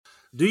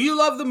Do you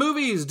love the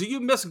movies? Do you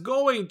miss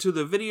going to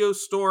the video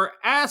store,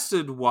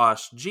 acid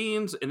wash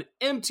jeans, and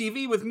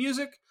MTV with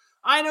music?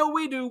 I know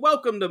we do.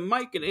 Welcome to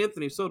Mike and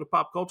Anthony Soda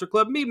Pop Culture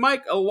Club. Me,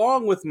 Mike,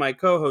 along with my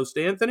co-host,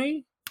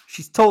 Anthony.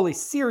 She's totally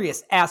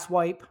serious,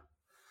 asswipe.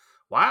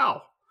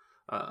 Wow.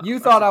 You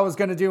thought I was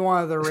going to do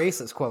one of the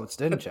racist quotes,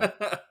 didn't you?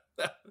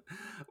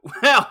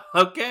 Well,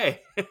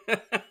 okay.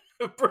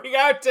 Bring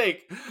our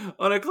take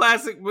on a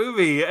classic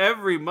movie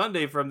every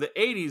Monday from the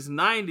 80s,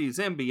 90s,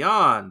 and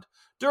beyond,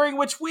 during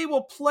which we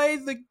will play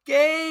the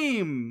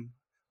game,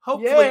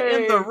 hopefully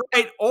in the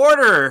right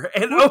order,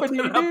 and open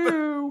up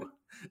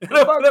the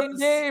fucking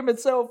game.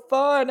 It's so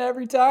fun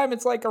every time.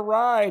 It's like a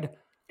ride.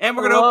 And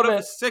we're going to open up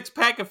a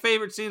 6-pack of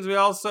favorite scenes. We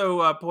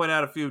also point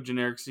out a few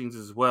generic scenes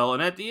as well.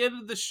 And at the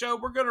end of the show,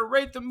 we're going to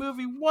rate the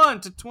movie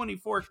 1 to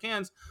 24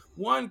 cans.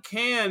 1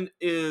 can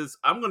is,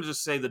 I'm going to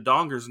just say, The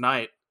Donger's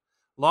Night.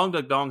 Long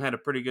Duck Dong had a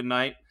pretty good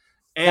night.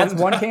 And, that's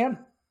 1 can?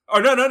 Oh,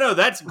 no.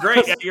 That's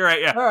great. Yeah, you're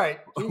right. Yeah. All right.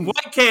 1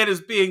 can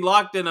is being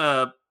locked in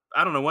I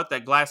don't know what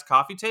that glass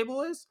coffee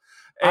table is.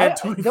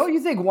 Don't you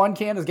think 1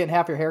 can is getting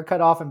half your hair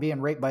cut off and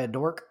being raped by a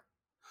dork?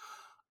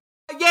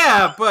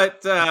 Yeah,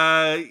 but...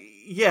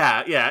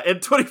 Yeah, and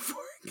 24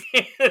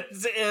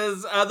 cans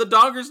is The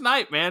Donger's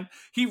Night, man.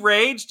 He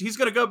raged. He's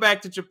going to go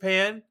back to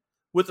Japan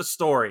with a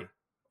story.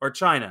 Or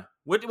China.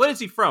 What is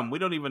he from? We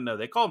don't even know.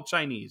 They call him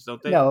Chinese,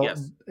 don't they? No,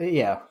 yes.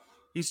 Yeah.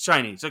 He's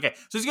Chinese. Okay,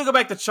 so he's going to go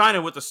back to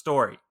China with a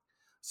story.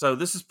 So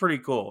this is pretty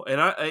cool. And,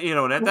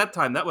 and at that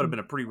time, that would have been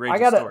a pretty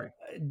raging story.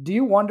 Do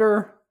you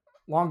wonder,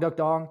 Long Duck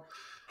Dong,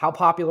 how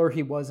popular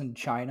he was in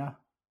China?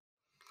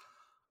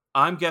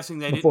 I'm guessing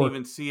they didn't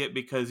even see it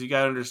because you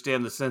got to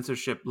understand the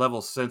censorship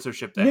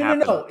that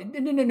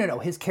happened. No.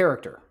 His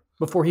character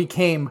before he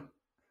came.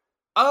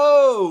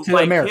 To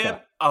like America. Him?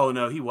 Oh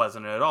no, he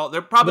wasn't at all.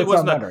 There probably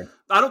wasn't.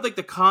 I don't think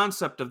the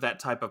concept of that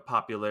type of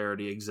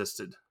popularity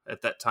existed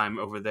at that time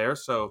over there.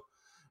 So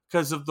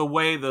because of the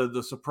way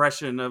the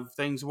suppression of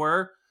things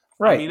were,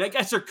 right? I mean, I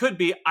guess there could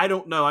be. I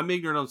don't know. I'm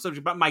ignorant on the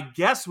subject, but my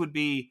guess would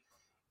be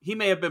he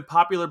may have been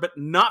popular, but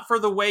not for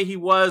the way he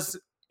was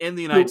in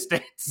the United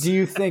States. Do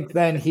you think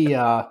then he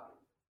had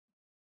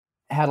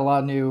a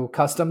lot of new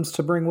customs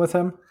to bring with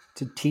him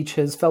to teach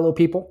his fellow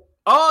people?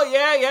 Oh,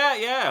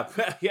 yeah.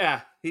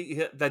 Yeah,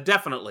 that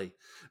definitely.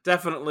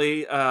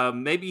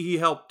 Maybe he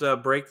helped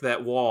break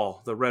that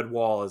wall, the red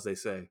wall, as they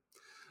say.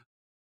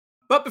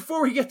 But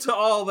before we get to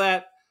all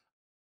that,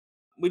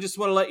 we just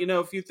want to let you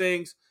know a few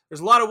things. There's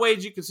a lot of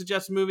ways you can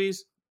suggest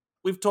movies.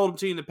 We've told them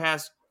to you in the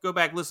past. Go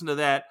back, listen to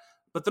that.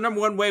 But the number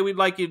one way we'd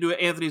like you to do it,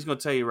 Anthony's going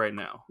to tell you right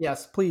now.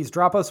 Yes, please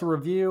drop us a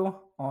review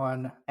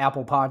on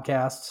Apple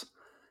Podcasts.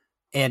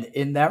 And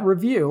in that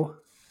review,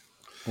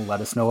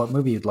 let us know what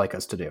movie you'd like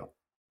us to do.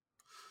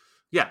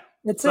 Yeah.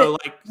 That's say,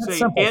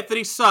 simple.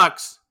 Anthony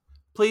sucks,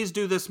 please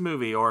do this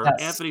movie. Or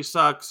yes. Anthony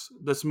sucks,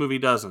 this movie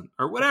doesn't.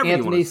 Or whatever you want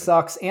to say. Anthony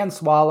sucks and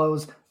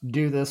swallows,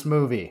 do this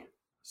movie.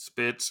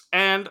 Spits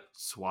and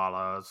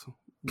swallows.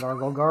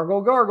 Gargle,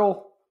 gargle,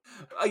 gargle.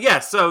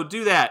 So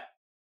do that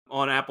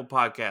on Apple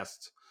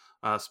Podcasts.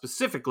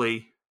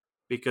 Specifically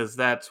because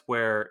that's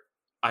where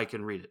I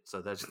can read it.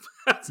 So that's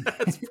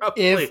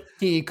probably if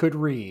he could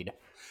read.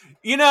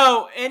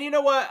 And you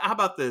know what? How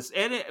about this?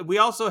 And we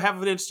also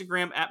have an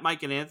Instagram at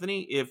Mike and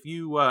Anthony. If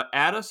you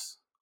add us,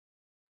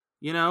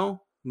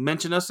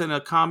 mention us in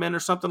a comment or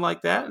something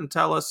like that and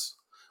tell us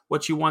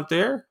what you want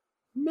there,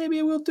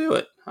 maybe we'll do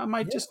it. I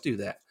might just do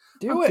that.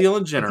 I'm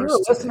feeling generous. If you're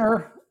a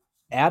listener,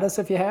 add us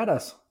if you had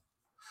us.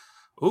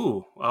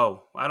 Ooh,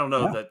 I don't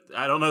know that.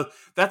 I don't know.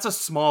 That's a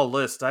small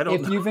list. I don't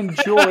know. If you've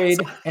enjoyed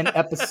an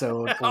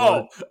episode.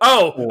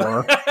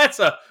 Or that's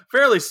a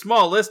fairly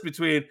small list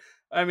between,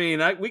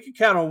 we could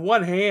count on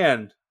one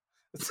hand.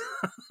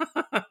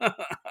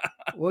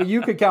 Well,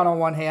 you could count on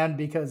one hand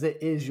because it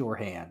is your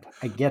hand.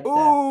 I get that.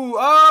 Ooh,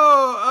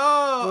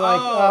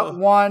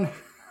 one.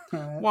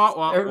 There's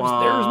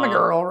my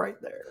girl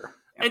right there.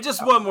 And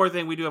just one more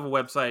thing. We do have a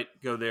website.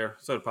 Go there.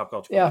 Soda Pop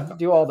Culture. Yeah,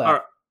 do all that. All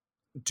right.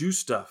 Do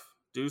stuff.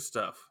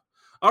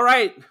 All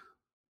right.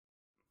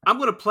 I'm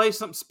going to play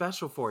something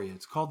special for you.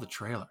 It's called The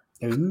Trailer.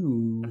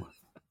 Ooh.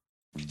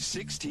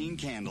 16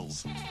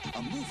 Candles.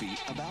 A movie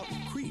about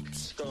creeps.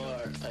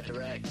 Score a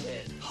direct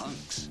hit.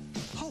 Hunks.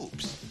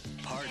 Hopes.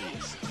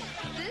 Parties.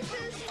 This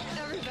is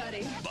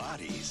everybody.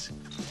 Bodies.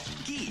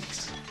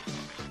 Geeks.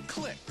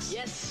 Clicks.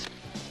 Yes,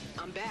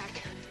 I'm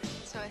back.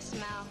 So I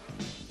smell.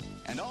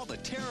 And all the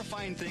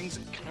terrifying things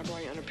Can I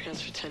borrow your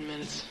underpants for 10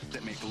 minutes?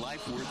 that make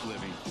life worth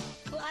living.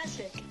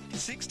 Classic.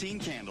 16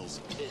 Candles.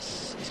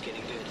 This is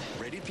getting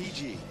good. Rated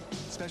PG.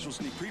 Special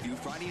sneak preview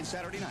Friday and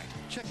Saturday night.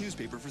 Check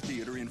newspaper for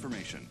theater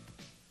information.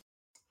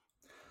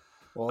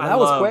 Well, that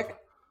was quick.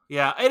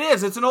 Yeah, it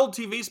is. It's an old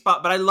TV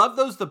spot, but I love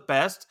those the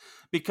best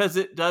because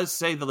it does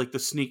say the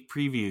sneak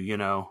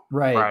preview,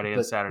 right, Friday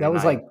and Saturday night.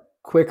 That was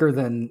quicker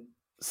than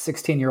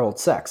 16-year-old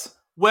sex.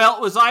 Well,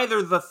 it was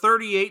either the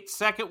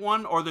 38-second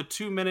one or the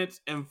 2 minutes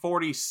and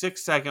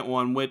 46-second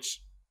one,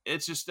 which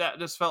that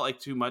just felt like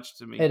too much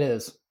to me. It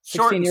is.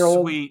 Short and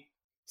sweet.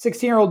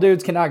 16-year-old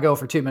dudes cannot go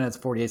for 2 minutes,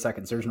 48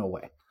 seconds. There's no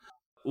way.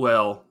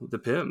 Well, it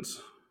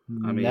depends.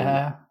 I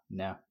mean,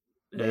 no.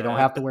 They don't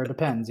have to wear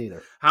Depends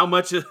either. How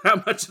much of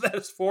that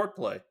is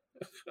foreplay?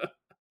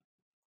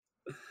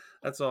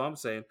 That's all I'm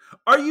saying.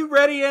 Are you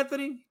ready,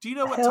 Anthony? Do you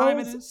know what time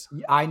it is?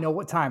 I know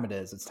what time it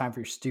is. It's time for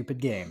your stupid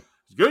game.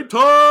 It's good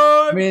time!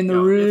 I mean, the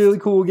really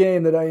cool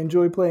game that I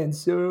enjoy playing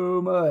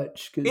so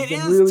much. It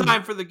is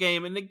time for the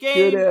game. And the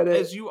game,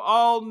 as you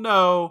all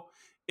know,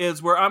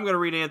 is where I'm going to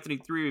read Anthony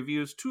 3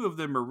 reviews. 2 of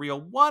them are real.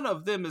 1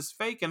 of them is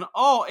fake. And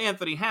all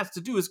Anthony has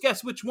to do is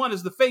guess which one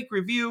is the fake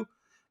review.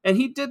 And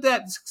he did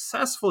that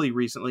successfully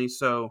recently.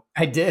 So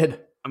I did.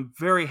 I'm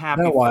very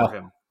happy for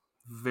him.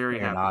 Very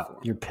happy for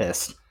him. You're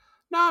pissed.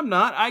 No, I'm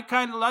not. I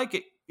kind of like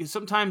it.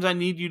 Sometimes I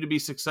need you to be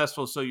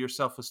successful so your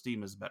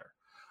self-esteem is better.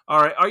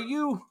 All right. Are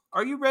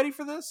you ready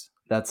for this?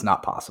 That's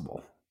not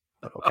possible.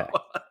 But okay.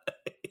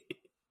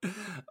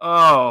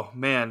 Oh,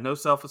 man. No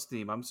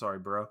self-esteem. I'm sorry,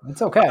 bro.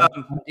 It's okay.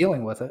 I'm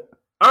dealing with it.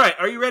 All right.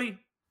 Are you ready?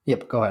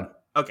 Yep. Go ahead.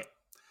 Okay.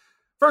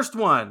 First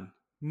one.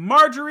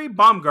 Marjorie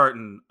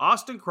Baumgarten,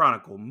 Austin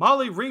Chronicle.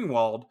 Molly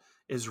Ringwald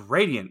is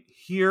radiant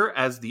here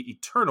as the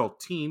eternal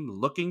teen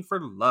looking for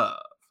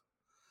love.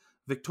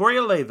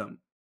 Victoria Latham,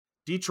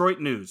 Detroit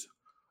News.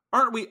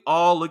 Aren't we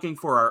all looking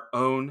for our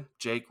own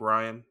Jake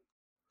Ryan?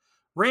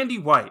 Randy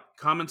White,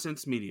 Common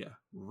Sense Media.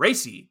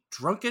 Racy,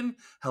 drunken,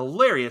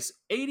 hilarious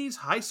 80s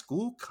high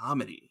school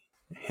comedy.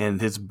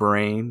 And his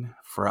brain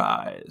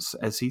fries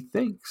as he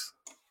thinks.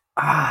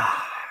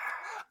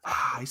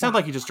 He sounds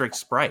like he just drank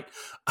Sprite.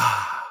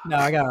 No,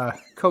 I got a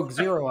Coke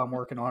Zero I'm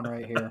working on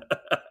right here.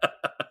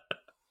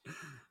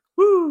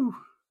 Woo!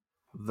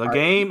 The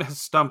game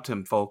has stumped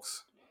him,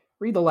 folks.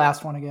 Read the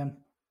last one again.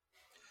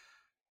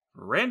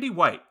 Randy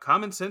White,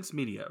 Common Sense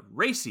Media.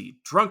 Racy,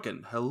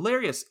 drunken,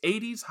 hilarious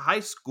 80s high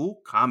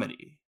school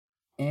comedy.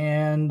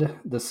 And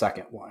the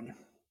second one.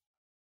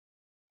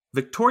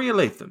 Victoria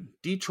Latham,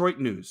 Detroit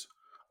News.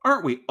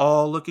 Aren't we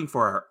all looking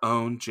for our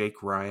own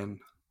Jake Ryan?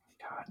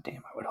 God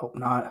damn, I would hope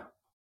not.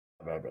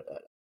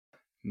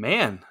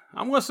 Man,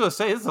 I'm going to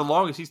say this is the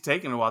longest he's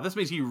taken in a while. This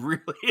means he really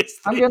is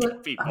thinking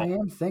people. I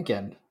am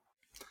thinking.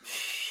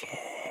 Shit.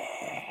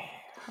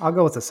 I'll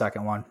go with the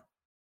second one.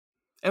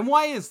 And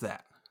why is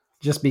that?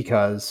 Just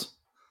because.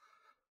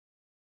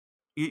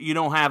 You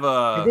don't have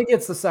a... I think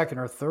it's the second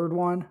or third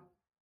one.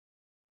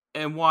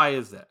 And why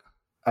is that?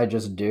 I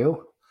just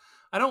do.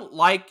 I don't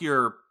like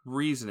your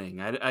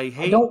reasoning. I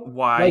hate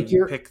why like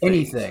you pick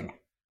things. Anything.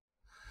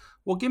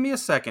 Well, give me a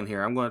second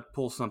here. I'm going to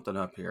pull something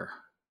up here.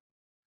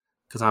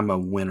 Because I'm a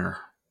winner.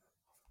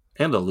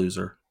 And a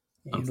loser,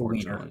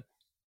 unfortunately.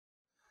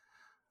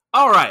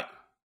 All right.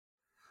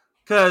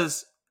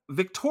 Because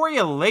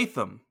Victoria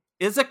Latham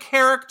is a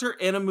character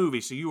in a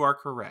movie, so you are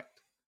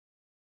correct.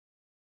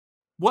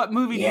 What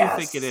movie do you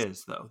think it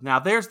is, though? Now,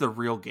 there's the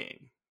real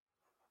game.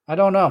 I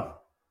don't know.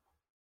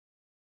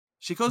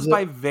 She goes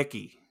by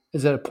Vicky.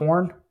 Is it a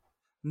porn?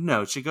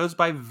 No, she goes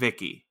by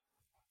Vicky.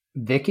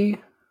 Vicky?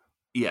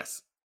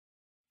 Yes.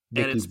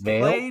 Vicky and it's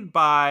Vale? played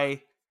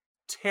by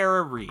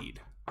Tara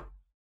Reid.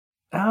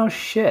 Oh,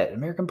 shit.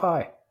 American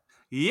Pie.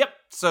 Yep.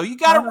 So you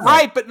got it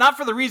right, but not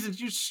for the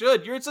reasons you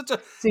should. You're such a...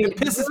 it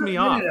pisses me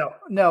off.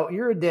 No,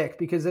 you're a dick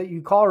because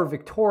you call her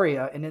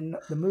Victoria, and in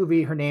the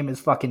movie, her name is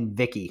fucking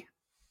Vicky.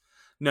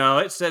 No,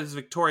 it says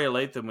Victoria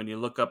Latham when you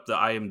look up the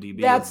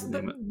IMDb. That's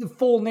the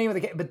full name of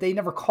the game, but they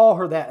never call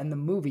her that in the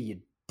movie, you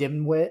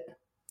dimwit.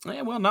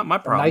 Yeah, well, not my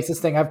problem. The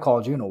nicest thing I've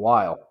called you in a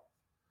while.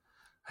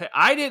 Hey,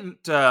 I didn't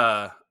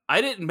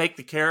make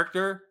the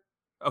character,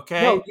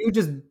 okay? No, you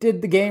just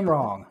did the game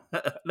wrong.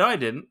 No, I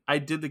didn't. I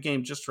did the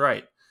game just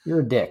right. You're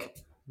a dick.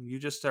 You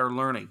just are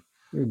learning.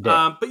 You're a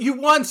dick. But you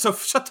won, so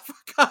shut the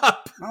fuck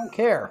up. I don't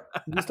care.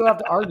 You still have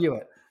to argue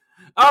it.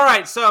 All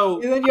right, so...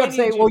 And then you have to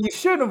say, well, you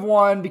shouldn't have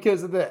won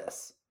because of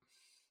this.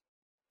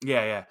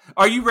 Yeah.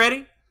 Are you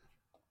ready?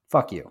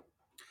 Fuck you.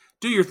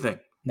 Do your thing.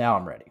 Now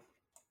I'm ready.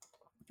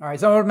 All right,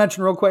 so I want to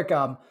mention real quick,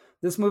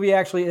 this movie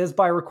actually is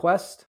by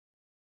request.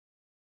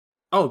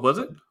 Oh, was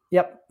it?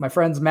 Yep. My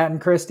friends Matt and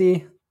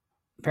Christy.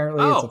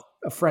 Apparently it's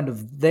a friend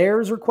of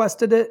theirs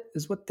requested it,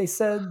 is what they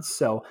said.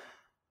 So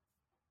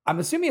I'm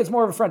assuming it's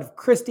more of a friend of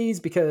Christy's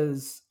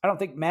because I don't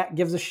think Matt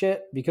gives a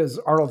shit because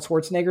Arnold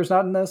Schwarzenegger's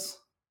not in this.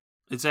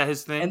 Is that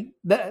his thing?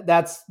 And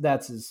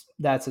that's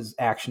his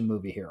action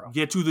movie hero.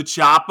 Get to the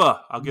chopper.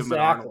 I'll give him an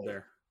Arnold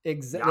there.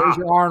 Exactly. There's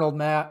your Arnold,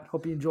 Matt.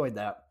 Hope you enjoyed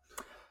that.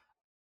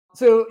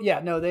 So yeah,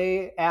 no,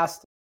 they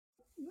asked.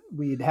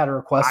 We'd had a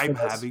request. I'm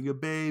having a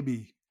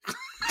baby.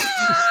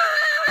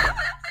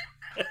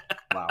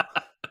 Wow.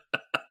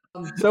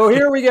 So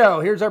here we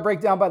go. Here's our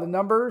breakdown by the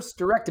numbers.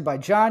 Directed by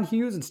John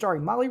Hughes and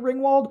starring Molly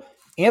Ringwald,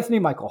 Anthony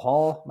Michael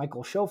Hall,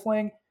 Michael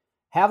Schofling,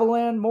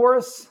 Haviland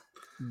Morris,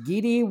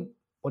 Getty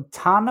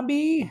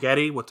Watanabe.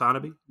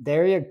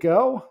 There you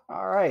go.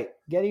 All right.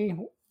 Getty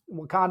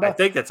Wakanda. I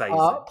think that's how you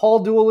say it.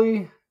 Paul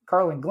Dooley,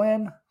 Carlin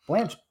Glenn,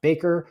 Blanche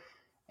Baker,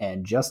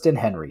 and Justin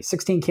Henry.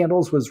 16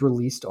 Candles was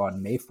released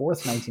on May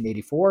 4th,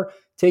 1984,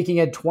 taking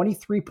in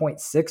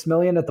 $23.6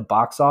 million at the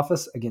box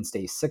office against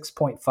a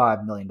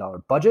 $6.5 million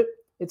budget.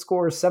 It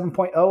scores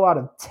 7.0 out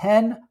of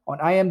 10 on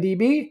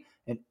IMDb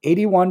and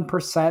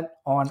 81%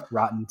 on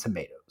Rotten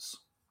Tomatoes.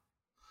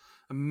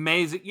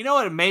 Amazing. You know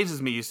what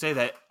amazes me? You say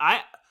that.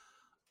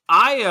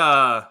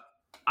 I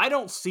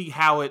don't see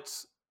how it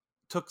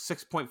took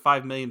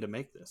 $6.5 million to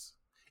make this.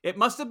 It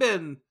must have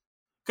been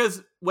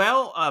because,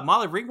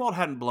 Molly Ringwald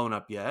hadn't blown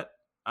up yet.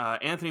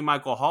 Anthony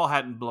Michael Hall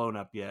hadn't blown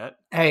up yet.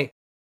 Hey,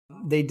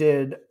 they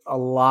did a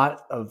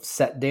lot of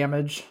set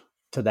damage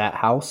to that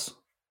house.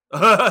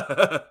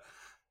 Now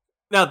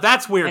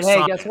that's weird. And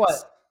hey, guess what?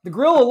 The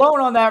grill alone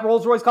on that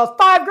Rolls Royce costs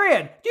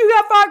 $5,000. Do you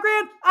have $5,000?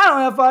 I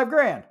don't have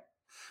 $5,000.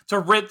 To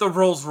rent the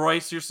Rolls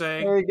Royce, you're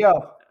saying? There you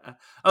go.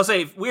 I'll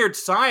say Weird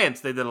Science.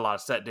 They did a lot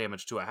of set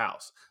damage to a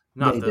house,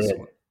 not They this did.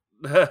 one.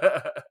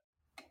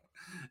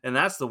 And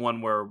that's the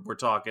one where we're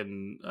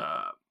talking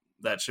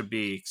that should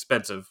be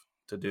expensive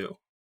to do,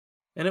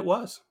 and it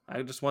was.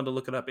 I just wanted to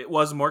look it up. It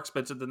was more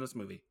expensive than this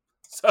movie.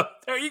 So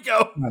there you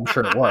go. I'm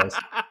sure it was.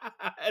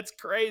 That's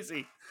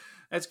crazy.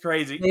 That's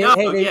crazy.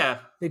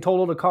 They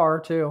totaled a car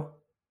too.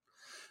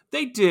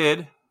 They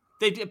did,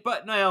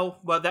 but no,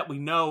 that we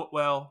know.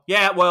 You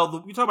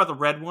talk about the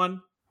red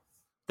one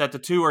that the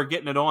two are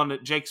getting it on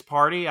at Jake's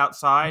party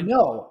outside.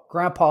 No,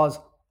 Grandpa's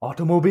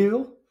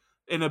automobile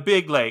in a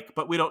big lake,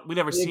 but we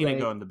never seen it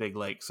go in the big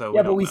lake. So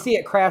yeah, but we see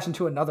it crash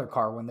into another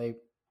car when they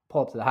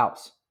pull up to the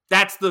house.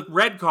 That's the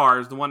red car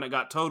is the one that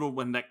got totaled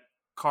when that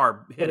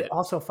car hit it. It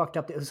also fucked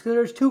up.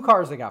 There's two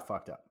cars that got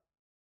fucked up.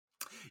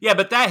 Yeah,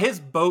 but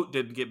his boat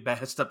didn't get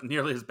messed up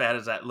nearly as bad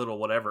as that little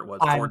whatever it was.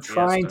 I'm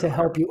trying to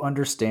help you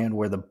understand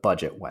where the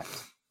budget went.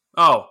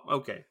 Oh,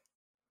 okay.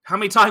 How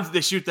many times did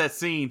they shoot that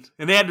scene?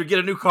 And they had to get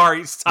a new car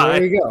each time.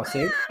 There you go.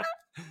 See?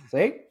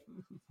 See?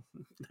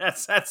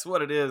 That's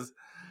what it is.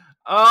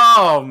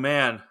 Oh,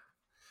 man.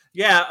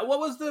 Yeah, what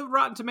was the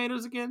Rotten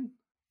Tomatoes again?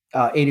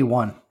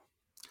 81.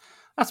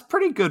 That's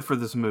pretty good for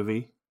this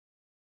movie.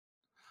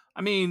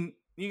 I mean,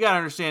 you got to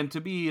understand,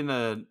 to be in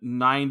the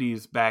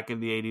 90s back in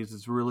the 80s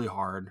is really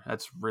hard.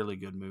 That's a really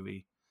good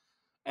movie.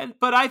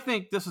 But I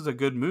think this is a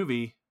good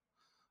movie.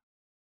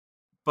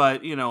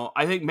 But,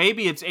 I think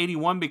maybe it's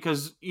 81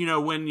 because,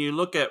 when you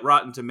look at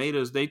Rotten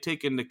Tomatoes, they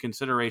take into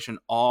consideration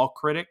all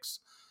critics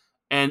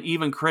and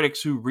even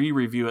critics who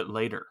re-review it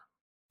later.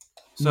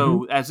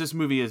 So as this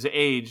movie has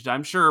aged,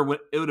 I'm sure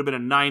it would have been a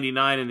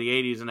 99 in the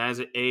 80s. And as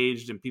it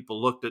aged and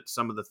people looked at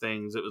some of the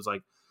things, it was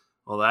like,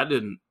 well, that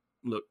didn't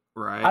look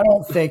right. I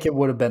don't think it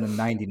would have been a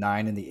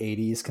 99 in the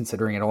 80s,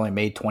 considering it only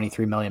made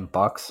 $23 million.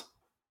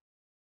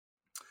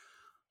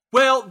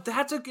 Well,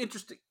 that's an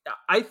interesting.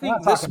 I think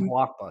I'm not talking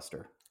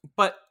blockbuster.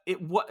 But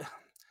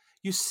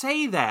you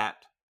say that,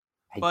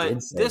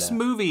 this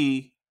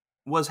movie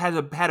had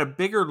a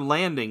bigger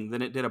landing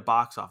than it did a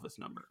box office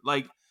number.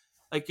 Like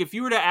if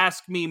you were to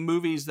ask me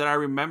movies that I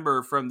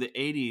remember from the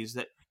 80s,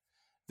 that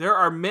there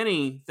are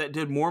many that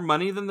did more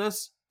money than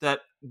this that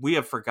we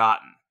have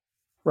forgotten.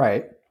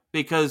 Right.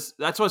 Because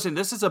that's what I'm saying.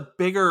 This is a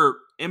bigger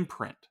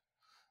imprint.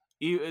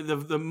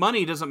 The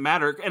money doesn't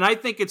matter. And I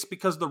think it's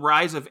because the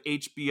rise of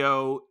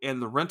HBO and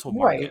the rental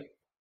market. Right.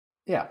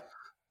 Yeah.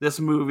 This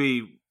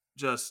movie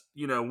just,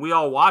 we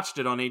all watched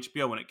it on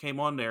HBO when it came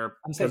on there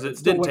because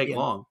it didn't take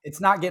long. It's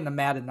not getting a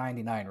Madden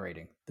 99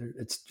 rating.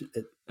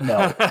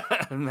 No.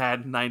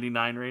 Madden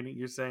 99 rating,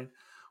 you're saying?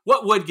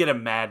 What would get a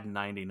Madden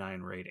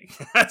 99 rating?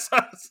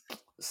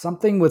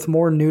 Something with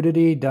more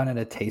nudity done in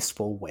a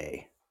tasteful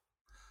way.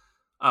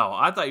 Oh,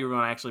 I thought you were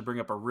going to actually bring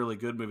up a really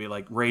good movie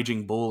like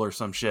Raging Bull or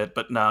some shit,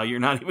 but no, you're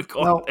not even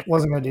going there.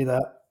 Wasn't going to do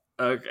that.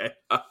 Okay.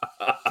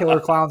 Killer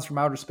Clowns from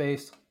Outer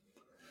Space.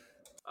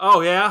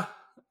 Oh, yeah?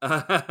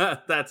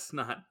 That's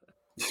not...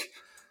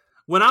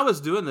 When I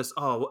was doing this,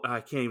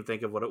 I can't even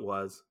think of what it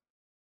was.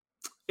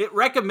 It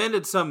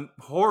recommended some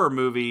horror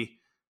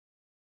movie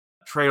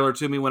trailer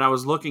to me when I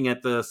was looking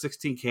at the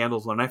 16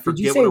 Candles one. I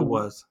forget what it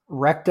was.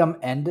 Rectum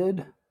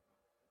Ended?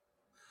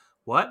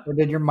 What? Or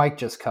did your mic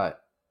just cut?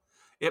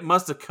 It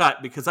must have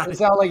cut because It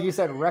sounded like you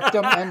said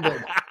Rectum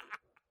Ended.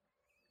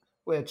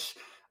 Which,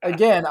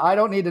 again, I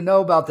don't need to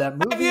know about that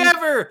movie. Have you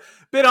ever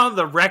been on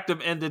the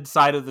rectum ended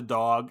side of the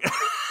dog?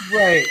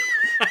 Right.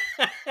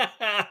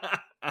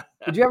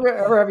 Did you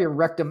ever have your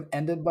rectum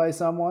ended by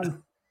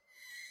someone?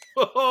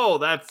 Oh,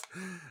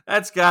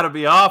 that's got to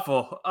be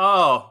awful.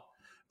 Oh,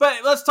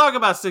 but let's talk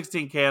about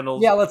 16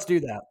 Candles. Yeah, let's do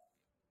that.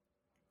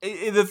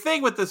 The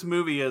thing with this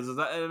movie is,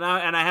 and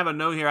I have a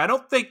note here, I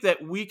don't think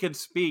that we can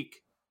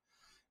speak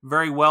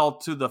very well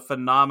to the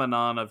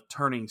phenomenon of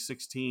turning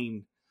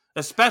 16,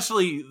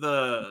 especially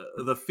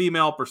the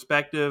female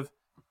perspective,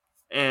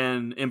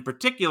 and in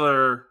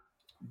particular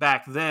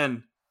back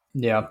then.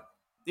 Yeah,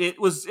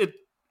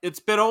 it's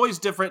been always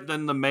different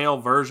than the male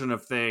version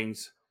of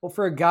things. Well,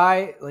 for a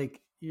guy,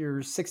 like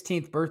your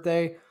 16th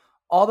birthday,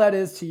 all that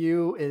is to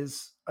you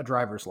is a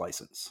driver's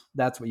license.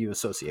 That's what you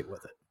associate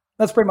with it.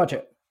 That's pretty much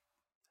it.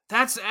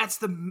 That's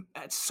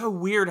so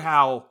weird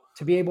how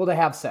to be able to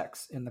have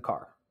sex in the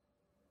car.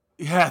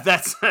 Yeah,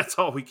 that's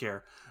all we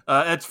care.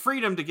 It's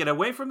freedom to get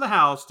away from the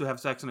house to have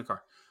sex in a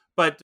car.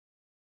 But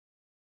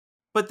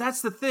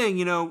that's the thing,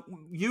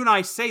 you and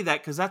I say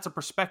that because that's a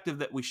perspective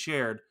that we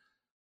shared.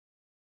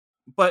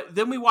 But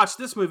then we watch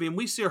this movie and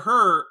we see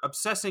her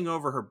obsessing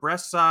over her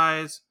breast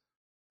size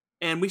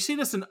and we see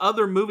this in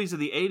other movies of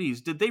the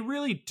 80s. Did they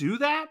really do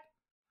that?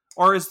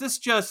 Or is this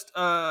just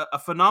a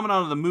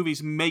phenomenon of the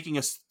movies making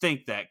us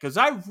think that? Because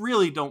I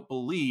really don't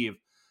believe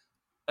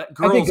that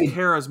girls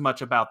care as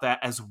much about that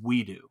as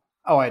we do.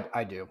 Oh,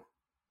 I do.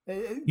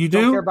 You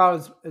don't do? care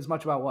about as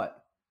much about what?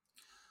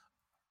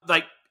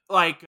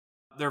 Like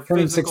their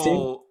Turning physical...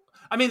 16?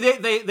 I mean,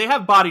 they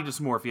have body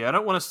dysmorphia. I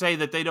don't want to say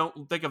that they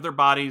don't think of their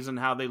bodies and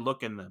how they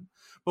look in them.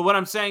 But what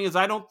I'm saying is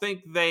I don't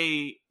think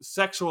they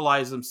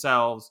sexualize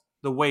themselves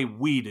the way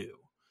we do.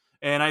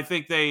 And I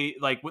think they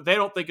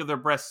don't think of their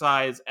breast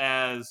size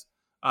as,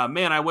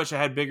 man, I wish I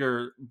had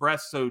bigger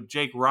breasts so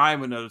Jake Ryan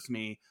would notice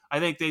me.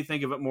 I think they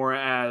think of it more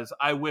as,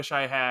 I wish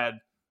I had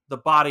the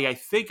body I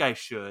think I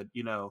should,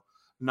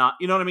 not,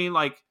 you know what I mean?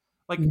 Like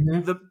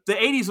the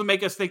 80s would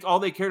make us think all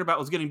they cared about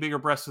was getting bigger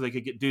breasts so they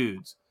could get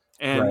dudes.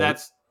 And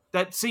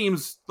that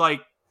seems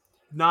like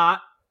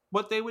not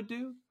what they would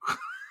do.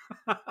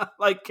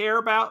 Like care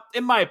about,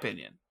 in my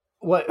opinion.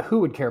 Who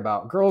would care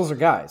about? Girls or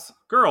guys?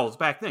 Girls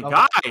back then.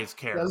 Okay. Guys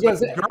care. But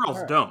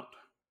girls don't.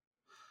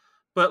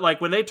 But like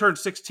when they turn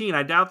 16,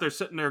 I doubt they're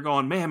sitting there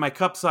going, man, my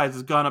cup size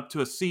has gone up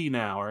to a C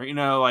now. Or,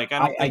 I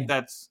don't think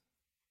that's...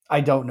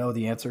 I don't know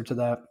the answer to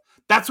that.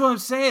 That's what I'm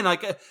saying.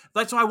 Like,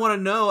 that's why I want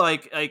to know,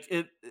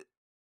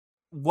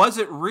 was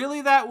it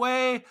really that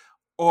way?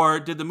 Or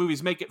did the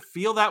movies make it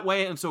feel that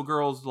way? And so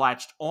girls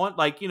latched on,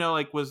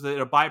 was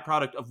it a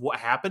byproduct of what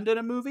happened in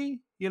a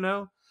movie?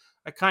 A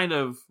kind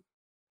of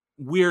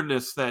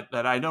weirdness that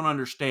I don't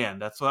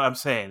understand. That's what I'm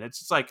saying. It's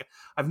just like,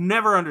 I've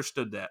never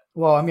understood that.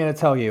 Well, I'm going to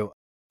tell you,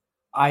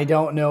 I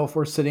don't know if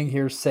we're sitting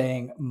here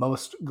saying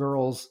most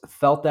girls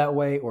felt that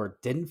way or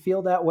didn't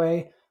feel that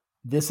way.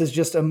 This is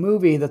just a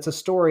movie that's a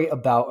story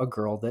about a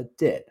girl that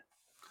did.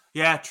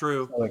 Yeah,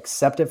 true. So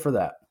accept it for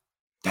that.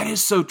 That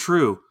is so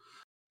true.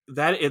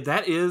 That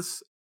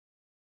is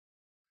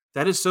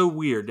so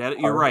weird.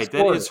 You're right.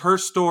 That is her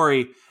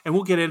story, and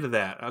we'll get into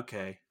that.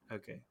 Okay.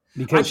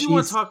 Because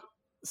she's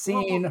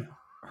seen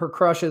her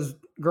crush's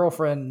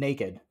girlfriend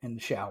naked in the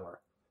shower.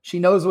 She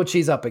knows what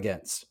she's up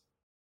against.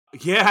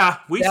 Yeah,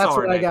 that's saw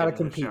her what I got to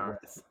naked in the compete shower.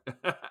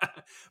 with.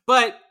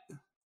 But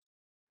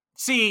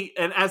see,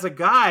 and as a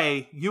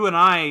guy, you and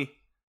I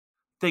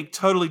think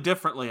totally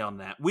differently on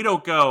that. We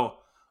don't go,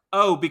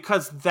 oh,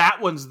 because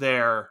that one's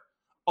there,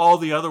 all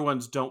the other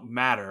ones don't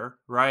matter,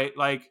 right?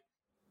 Well,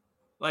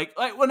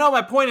 no,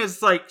 my point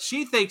is,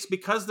 she thinks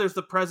because there's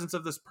the presence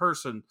of this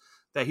person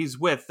that he's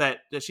with that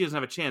she doesn't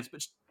have a chance.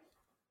 But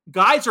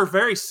guys are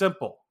very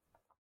simple.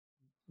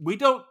 A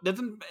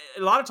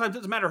lot of times it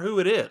doesn't matter who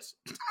it is.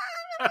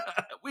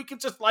 We could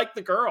just like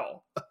the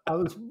girl. I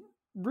was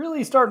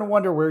really starting to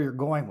wonder where you're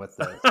going with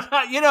this.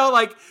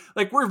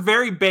 We're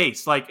very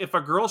base. Like if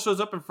a girl shows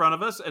up in front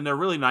of us and they're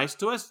really nice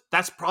to us,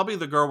 that's probably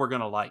the girl we're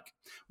going to like.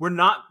 We're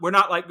not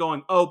like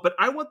going, oh, but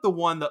I want the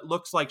one that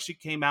looks like she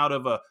came out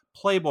of a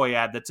Playboy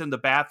ad that's in the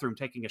bathroom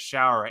taking a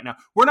shower right now.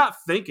 We're not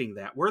thinking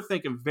that. We're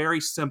thinking very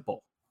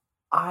simple.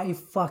 I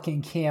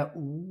fucking can't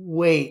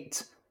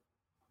wait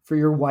for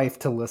your wife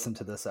to listen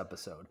to this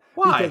episode.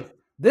 Why? Because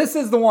this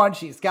is the one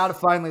she's got to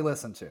finally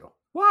listen to.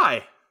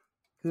 Why?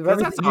 Because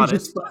everything you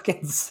just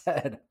fucking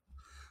said.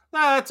 No,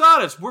 that's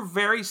honest. We're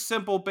very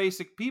simple,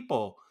 basic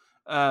people,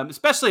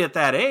 especially at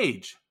that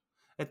age.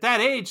 At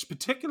that age,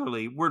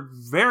 particularly, we're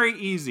very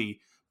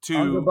easy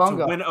to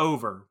win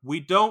over.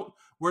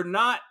 We're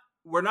not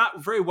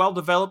very well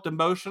developed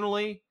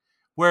emotionally,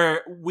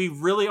 where we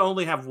really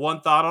only have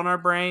one thought on our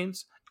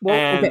brains.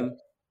 Well, okay.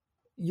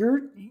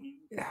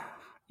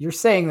 You're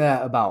saying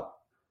that about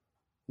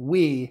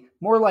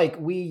more like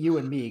you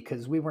and me,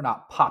 because we were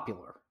not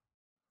popular.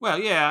 Well,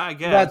 yeah, I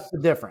guess that's the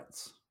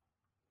difference.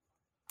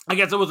 I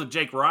guess it wasn't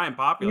Jake Ryan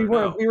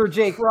popular. If we were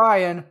Jake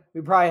Ryan,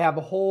 we'd probably have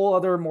a whole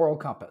other moral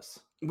compass.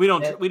 We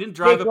didn't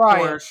drive Jake a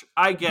Porsche.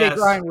 I guess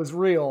Jake Ryan was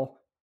real.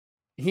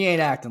 He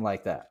ain't acting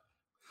like that.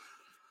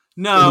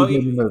 No,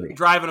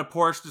 driving a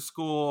Porsche to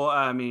school.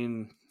 I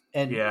mean,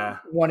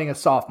 wanting a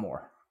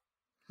sophomore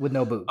with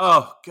no boobs.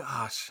 Oh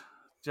gosh,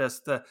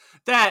 just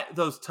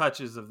those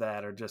touches of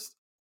that are just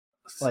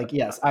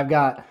yes,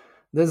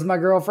 this is my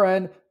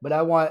girlfriend, but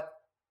I want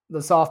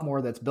the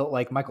sophomore that's built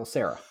like Michael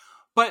Cera.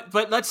 But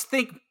let's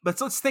think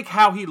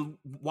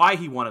why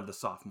he wanted the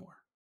sophomore.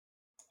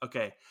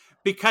 Okay.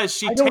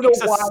 Because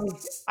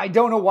I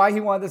don't know why he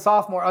wanted the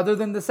sophomore other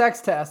than the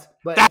sex test.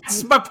 But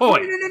that's my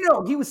point.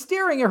 No. He was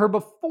staring at her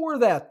before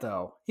that,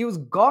 though. He was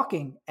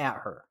gawking at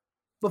her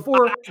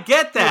before I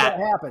get that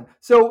happened.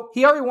 So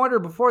he already wanted her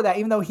before that,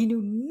 even though he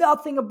knew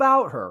nothing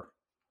about her.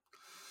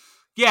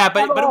 Yeah,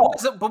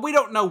 but we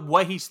don't know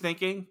what he's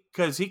thinking,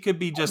 because he could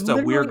be just a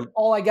weird.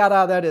 All I got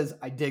out of that is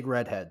I dig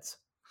redheads.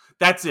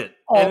 That's it.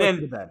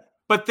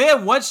 But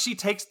then once she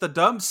takes the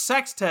dumb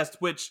sex test,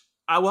 which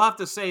I will have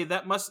to say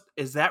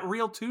is that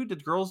real too?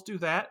 Did girls do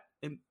that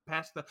and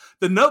pass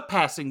the note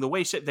passing the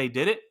way they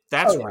did it?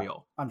 That's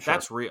real. I'm sure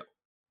that's real.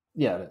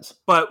 Yeah, it is.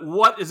 But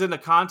what is in the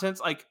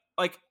contents? Like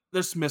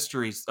there's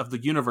mysteries of the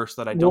universe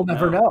that we'll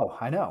never know.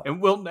 I know.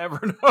 And we'll never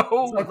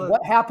know. It's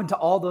what happened to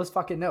all those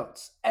fucking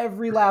notes?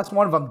 Every last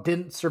one of them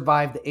didn't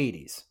survive the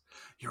 80s.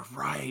 You're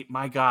right.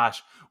 My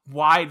gosh.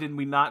 Why did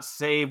we not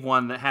save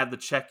one that had the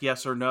check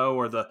yes or no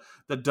or the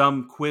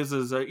dumb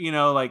quizzes or,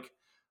 like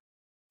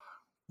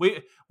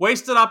we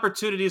wasted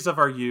opportunities of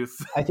our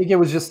youth. I think it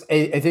was just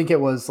I think it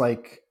was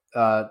like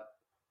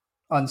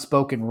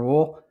unspoken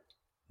rule.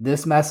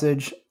 This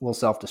message will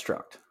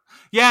self-destruct.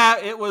 Yeah,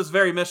 it was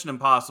very Mission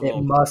Impossible.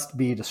 It must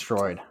be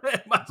destroyed.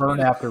 Burn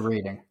after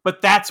reading.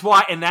 But that's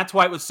why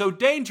it was so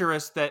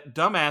dangerous that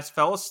dumbass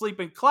fell asleep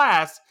in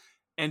class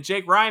and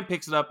Jake Ryan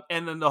picks it up.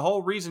 And then the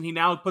whole reason he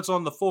now puts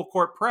on the full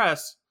court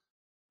press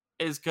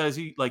is because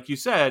he, like you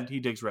said, he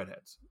digs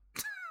redheads.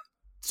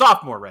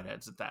 Sophomore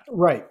redheads at that.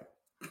 Right.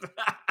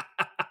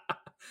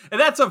 And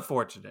that's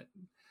unfortunate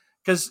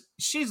because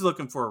she's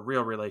looking for a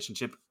real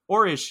relationship.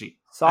 Or is she?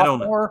 Sophomore, I don't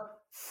know.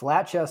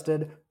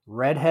 flat-chested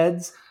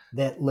redheads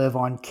that live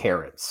on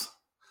carrots.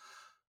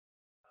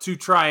 To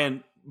try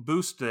and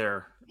boost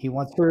their... He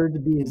wants her to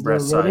be his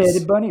breast little redheaded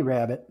size. bunny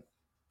rabbit.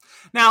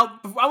 Now,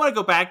 I want to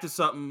go back to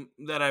something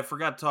that I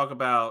forgot to talk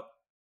about,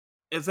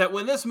 is that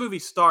when this movie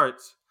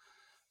starts,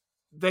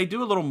 they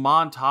do a little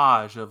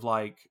montage of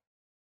like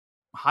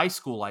high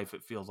school life,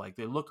 it feels like.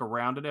 They look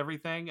around at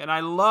everything, and I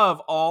love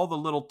all the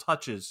little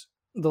touches.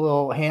 The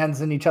little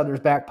hands in each other's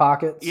back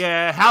pockets.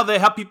 Yeah,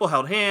 how people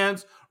held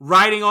hands,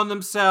 writing on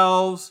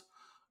themselves,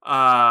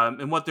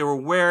 and what they were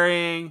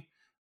wearing.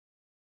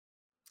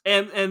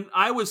 And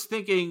I was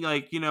thinking,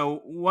 like,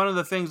 one of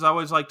the things I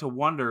always like to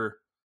wonder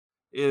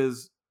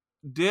is,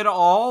 did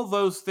all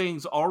those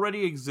things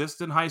already exist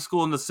in high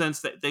school in the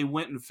sense that they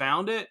went and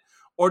found it?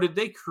 Or did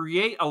they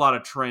create a lot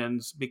of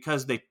trends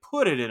because they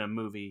put it in a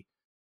movie?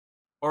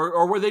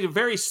 Or were they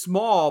very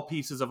small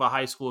pieces of a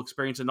high school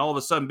experience and all of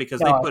a sudden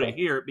because they put it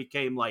here, it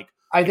became like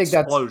I think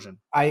explosion?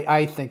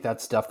 I think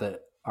that's stuff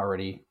that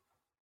already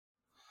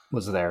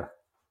was there.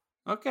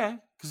 Okay.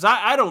 Because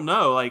I don't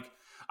know. Like,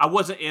 I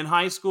wasn't in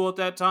high school at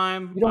that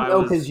time. You don't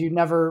know because you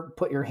never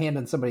put your hand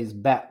in somebody's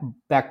back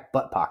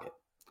butt pocket.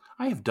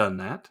 I have done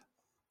that.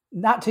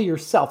 Not to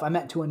yourself. I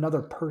meant to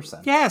another person.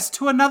 Yes,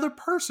 to another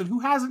person. Who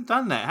hasn't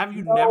done that? Have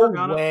you No never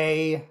gone?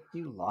 way.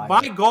 You lied.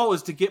 My goal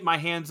is to get my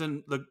hands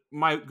in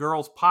my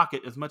girl's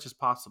pocket as much as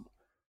possible.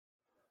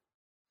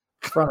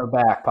 Front or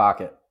back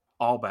pocket.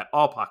 All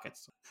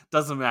pockets.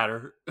 Doesn't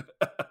matter.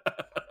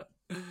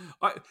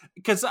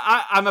 Because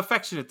I'm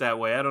affectionate that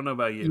way. I don't know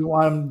about you. You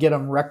want to get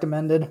them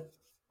rectumended?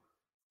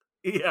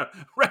 Yeah,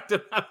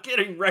 rectum. I'm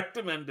getting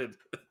rectumended.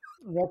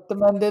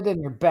 Rectumended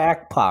in your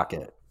back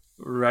pocket.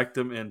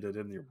 Rectum ended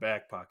in your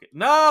back pocket.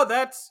 No,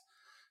 that's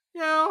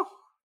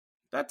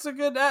that's a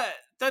good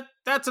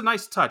that's a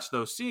nice touch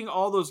though. Seeing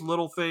all those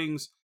little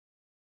things.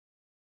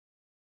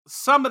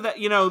 Some of that,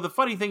 the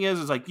funny thing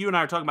is like you and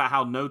I are talking about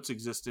how notes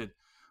existed.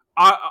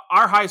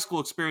 Our high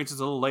school experience is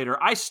a little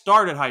later. I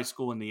started high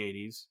school in the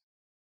 80s.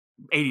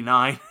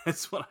 89.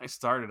 That's when I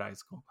started high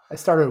school. I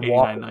started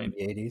walking in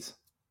the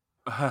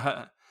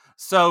 80s.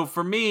 So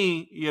for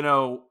me,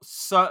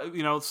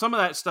 some of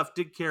that stuff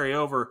did carry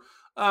over.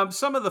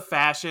 Some of the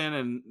fashion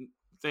and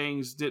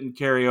things didn't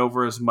carry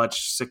over as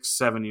much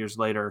 6-7 years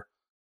later.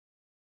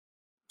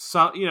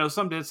 Some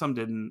did, some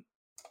didn't.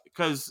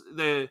 Because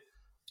and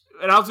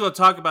I was going to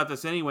talk about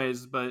this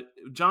anyways, but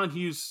John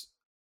Hughes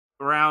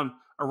around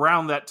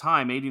that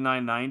time,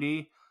 89,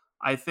 90,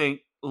 I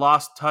think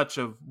lost touch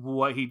of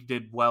what he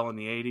did well in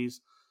the 80s.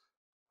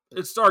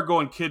 It started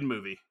going kid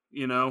movie,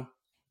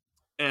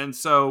 and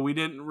so we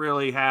didn't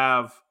really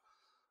have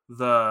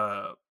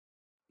that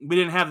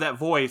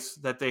voice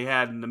that they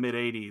had in the mid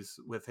 80s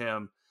with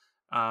him.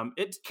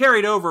 It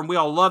carried over, and we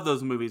all love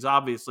those movies,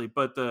 obviously.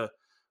 But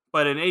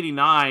in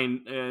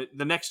 89,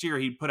 the next year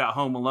he put out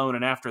Home Alone,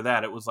 and after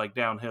that it was like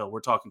downhill. We're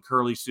talking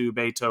Curly Sue,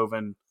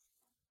 Beethoven.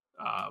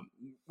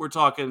 We're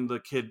talking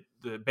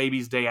the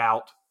Baby's Day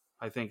Out,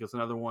 I think is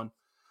another one.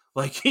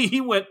 Like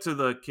he went to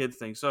the kid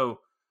thing. So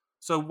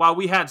while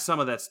we had some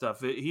of that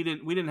stuff, we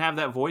didn't have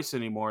that voice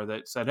anymore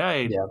that said,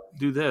 "Hey,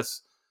 do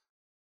this."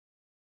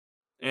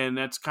 And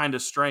that's kind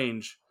of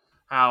strange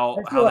how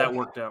that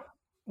worked out.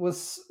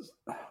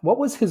 What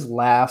was his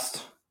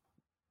last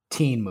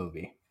teen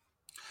movie?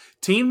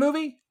 Teen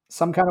movie?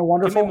 Some Kind of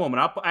Wonderful? Give me a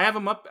moment. I have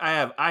them up.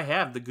 I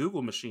have the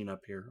Google machine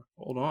up here.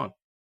 Hold on.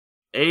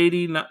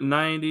 80,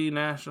 90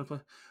 national play.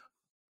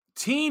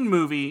 Teen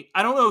movie.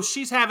 I don't know.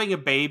 She's Having a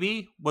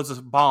Baby was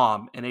a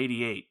bomb in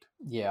 88.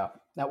 Yeah.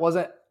 That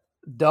wasn't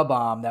the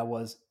bomb. That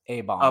was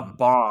a bomb. A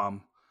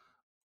bomb.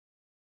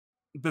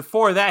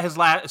 Before that, his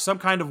Some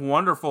Kind of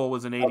Wonderful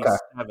was in 87.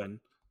 Okay.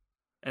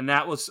 And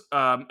that was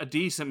a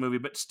decent movie,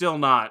 but still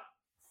not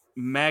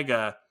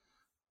mega.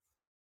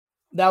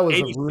 That was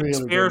a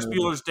really Ferris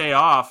Bueller's Day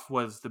Off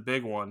was the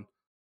big one.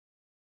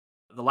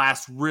 The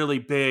last really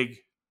big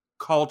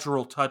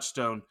cultural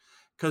touchstone.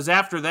 Because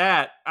after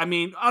that, I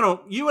mean,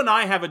 you and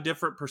I have a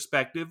different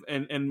perspective,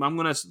 and I'm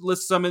going to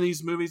list some of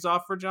these movies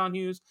off for John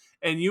Hughes,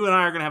 and you and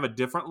I are going to have a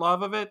different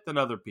love of it than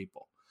other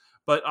people.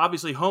 But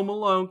obviously, Home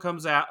Alone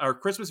comes out, or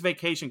Christmas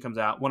Vacation comes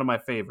out, one of my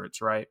favorites,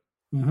 right?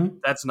 Mm-hmm.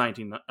 That's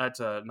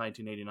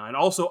 1989.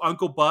 Also,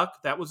 Uncle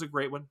The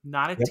Great one.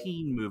 Not a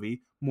teen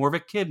movie, more of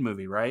a kid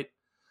movie, right?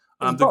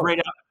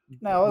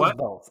 No, it was What?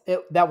 both.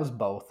 That was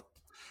both.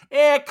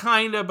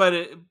 Kind of, but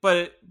it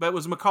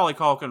was Macaulay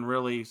Culkin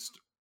really,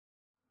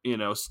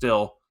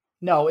 still.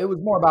 No, it was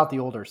more about the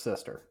older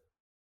sister.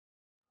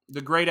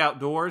 The Great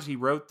Outdoors, he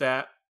wrote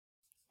that.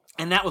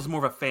 And that was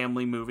more of a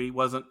family movie,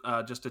 wasn't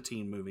just a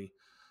teen movie.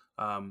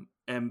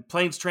 And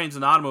Planes, Trains,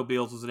 and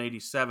Automobiles was in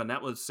 87.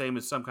 That was the same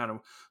as some kind of...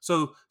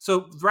 So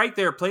right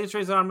there, Planes,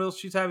 Trains, and Automobiles,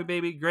 She's Happy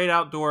Baby, Great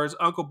Outdoors,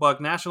 Uncle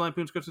Buck, National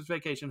Lampoon's Christmas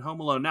Vacation, Home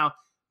Alone. Now,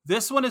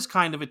 this one is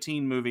kind of a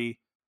teen movie,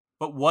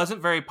 but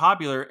wasn't very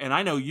popular, and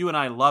I know you and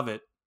I love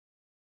it.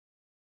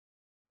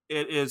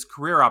 It is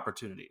Career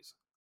Opportunities.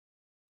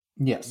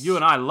 Yes. You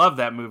and I love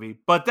that movie,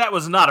 but that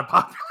was not a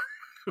popular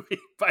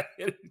movie by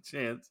any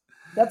chance.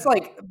 That's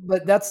like,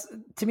 but that's,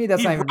 to me,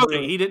 that's He not even wrote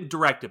it. He didn't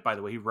direct it, by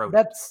the way. He wrote it.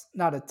 That's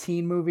not a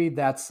teen movie.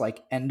 That's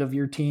like end of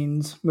your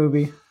teens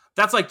movie.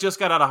 That's like just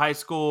got out of high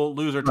school,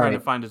 loser trying to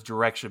Right. find his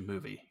direction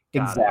movie.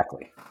 Got it.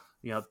 Exactly.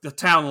 The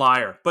Town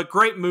Liar. But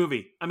great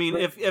movie. I mean,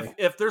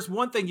 if there's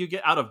one thing you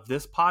get out of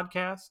this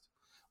podcast,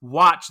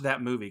 watch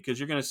that movie, because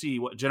you're going to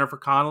see Jennifer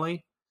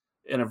Connelly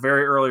in a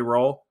very early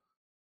role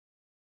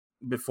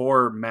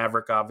before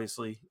Maverick,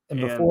 obviously,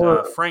 And and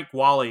before- Frank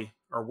Whaley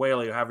or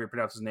Whaley, or however you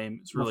pronounce his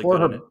name, is really Before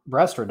good her in it.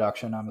 breast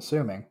reduction, I'm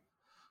assuming.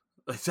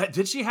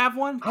 Did she have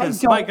one? I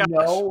 'Cause, my don't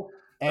gosh. know.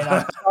 And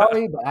I'm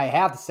sorry, but I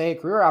have to say,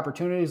 Career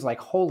Opportunities,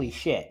 like, holy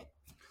shit.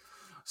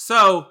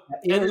 So,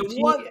 Either and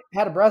she what?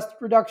 had a breast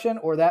reduction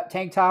or that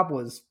tank top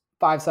was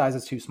 5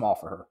 sizes too small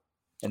for her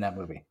in that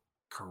movie.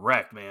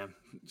 Correct, man.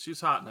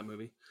 She's hot in that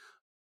movie.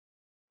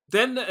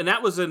 Then, and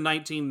that was in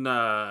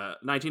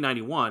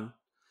 1991.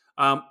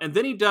 And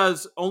then he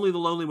does Only the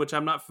Lonely, which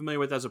I'm not familiar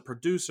with as a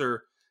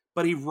producer,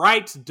 but he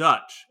writes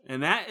Dutch.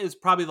 And that is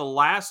probably the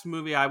last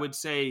movie I would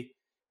say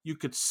you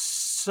could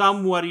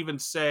somewhat even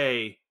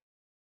say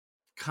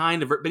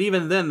kind of, but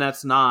even then,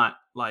 that's not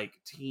like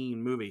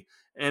teen movie.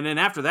 And then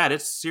after that,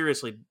 it's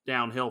seriously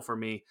downhill for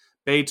me.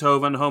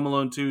 Beethoven, Home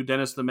Alone 2,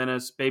 Dennis the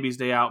Menace, Baby's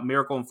Day Out,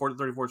 Miracle on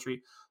 34th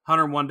Street,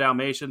 101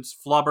 Dalmatians,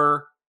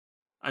 Flubber.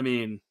 I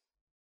mean,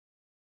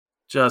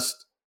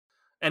 just...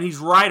 And he's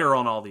writer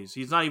on all these.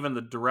 He's not even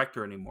the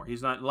director anymore.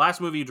 He's not... The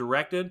last movie he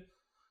directed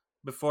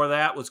before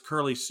that was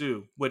Curly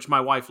Sue, which my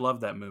wife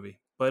loved that movie.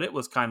 But it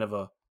was kind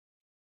of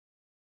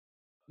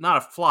not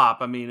a flop.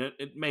 I mean,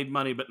 it made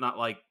money, but not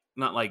like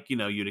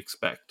you'd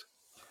expect.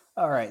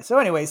 All right. So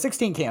anyway,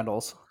 16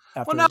 Candles.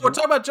 Well, no, we're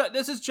talking about...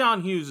 This is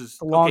John Hughes'...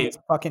 the longest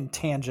fucking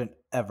tangent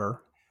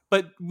ever.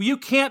 But you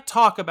can't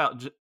talk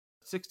about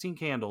 16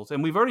 Candles,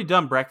 and we've already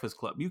done Breakfast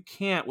Club. You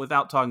can't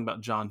without talking about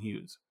John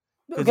Hughes.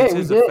 Because it's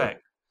his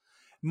effect.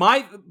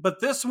 But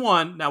this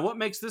one, now what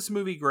makes this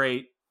movie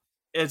great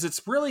is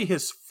it's really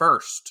his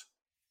first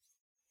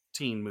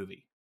teen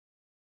movie.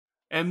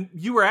 And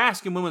you were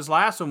asking when was the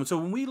last one. So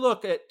when we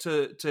look at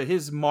to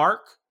his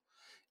mark,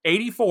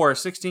 84,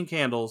 16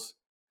 Candles,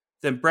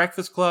 then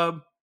Breakfast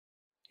Club,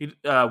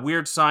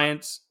 Weird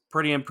Science,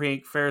 Pretty in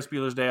Pink, Ferris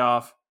Bueller's Day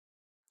Off,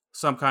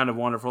 Some Kind of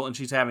Wonderful, and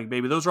She's Having a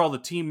Baby. Those are all the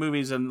teen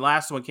movies, and the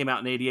last one came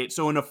out in 88.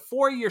 So in a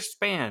 4-year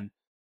span,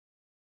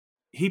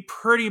 he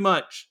pretty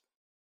much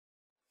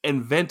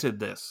invented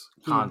this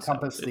concept. He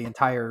encompassed the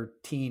entire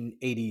teen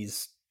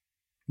 80s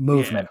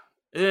movement.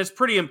 Yeah. It's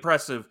pretty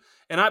impressive.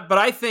 But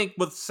I think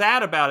what's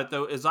sad about it,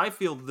 though, is I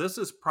feel this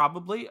is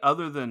probably,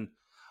 other than,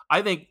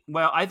 I think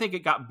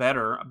it got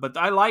better, but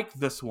I like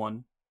this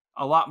one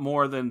a lot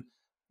more than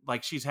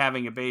like She's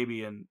Having a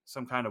Baby and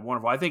Some Kind of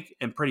Wonderful. I think,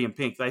 and Pretty in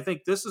Pink. I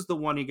think this is the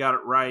one he got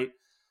it right.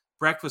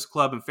 Breakfast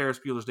Club and Ferris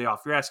Bueller's Day Off.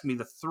 If you're asking me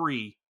the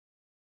 3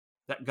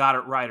 that got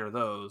it right are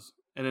those.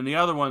 And then the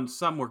other ones,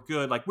 some were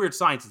good. Like Weird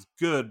Science is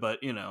good, but,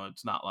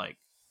 it's not like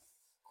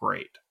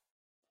great.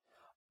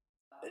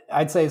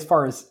 I'd say as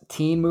far as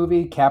teen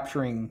movie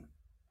capturing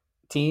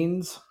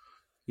teens,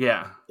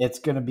 yeah, it's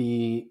going to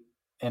be,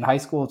 in high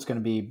school, it's going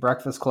to be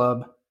Breakfast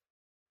Club,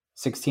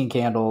 16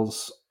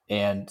 Candles,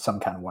 and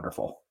Some Kind of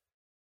Wonderful.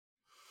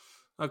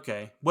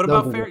 Okay. What Those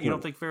about are the Ferris? You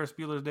don't three. think Ferris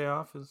Bueller's Day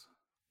Off is?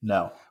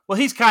 No. Well,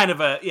 he's kind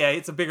of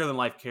it's a bigger than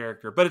life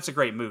character, but it's a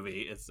great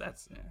movie.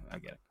 I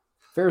get it.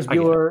 Ferris I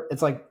get Bueller,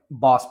 it's like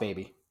Boss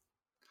Baby.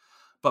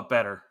 But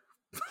better.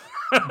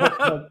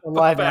 A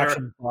live better.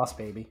 action Boss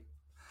Baby.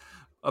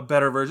 A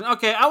better version.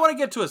 Okay, I want to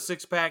get to a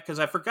 6-pack because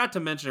I forgot to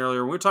mention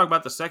earlier, when we were talking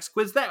about the sex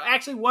quiz, that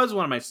actually was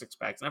one of my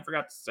 6-packs, and I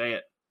forgot to say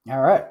it. All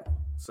right.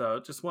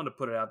 So just wanted to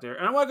put it out there.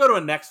 And I want to go to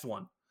a next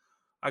one.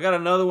 I got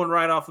another one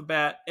right off the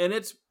bat, and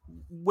it's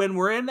when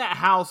we're in that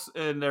house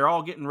and they're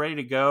all getting ready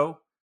to go,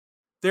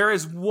 there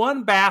is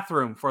one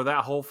bathroom for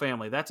that whole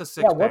family. That's a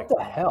 6-pack. Yeah, what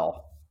the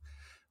hell?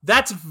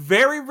 That's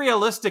very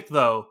realistic,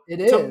 though, It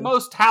to is.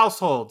 most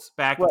households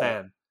back Right.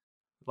 then.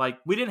 Like,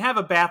 we didn't have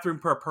a bathroom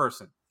per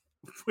person.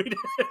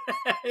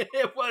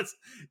 It was,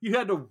 you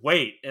had to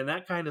wait, and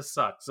that kind of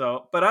sucked.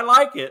 So, but I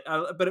like it.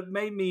 But it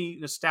made me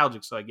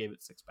nostalgic, so I gave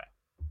it 6-pack.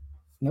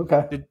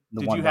 Okay. Did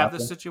The you one have bathroom.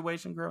 this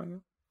situation growing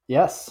up?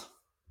 Yes,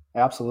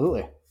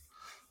 absolutely.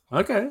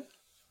 Okay.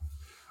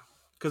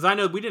 Because I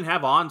know we didn't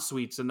have en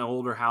suites in the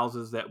older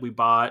houses that we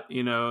bought,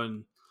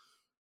 and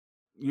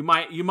you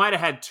might have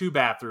had 2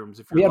 bathrooms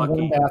if We you're had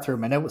lucky. one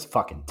bathroom, and it was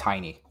fucking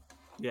tiny.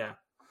 Yeah.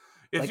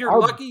 If Like, you're our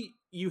lucky,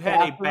 you had a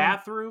bathroom-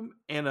 bathroom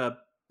and a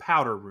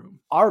powder room.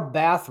 Our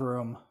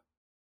bathroom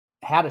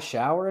had a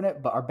shower in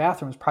it, but our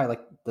bathroom was probably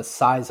like the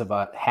size of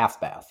a half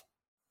bath.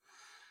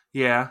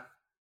 Yeah.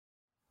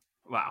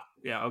 Wow.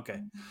 Yeah.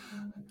 Okay.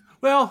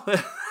 Well,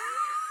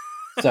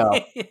 So,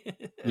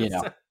 you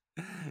know.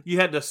 you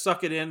had to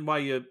suck it in while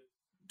you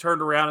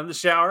turned around in the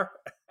shower.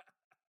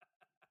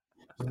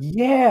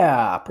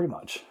 Yeah, pretty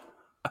much.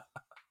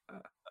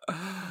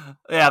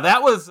 Yeah,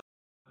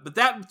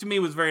 that to me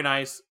was very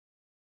nice.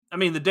 I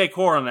mean, the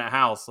decor on that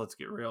house, let's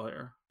get real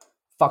here.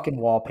 Fucking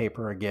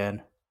wallpaper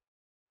again.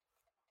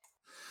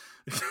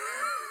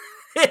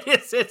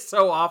 It's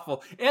so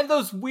awful. And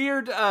those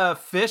weird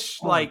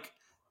fish like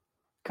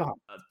God,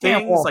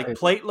 damn things, like wallpaper.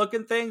 plate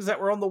looking things that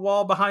were on the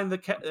wall behind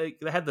they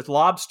had the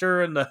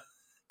lobster and the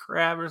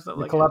crab or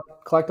something The like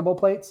collectible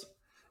plates. that.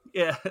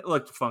 Yeah, it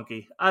looked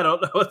funky. I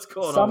don't know what's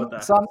going on with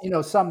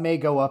that. Some may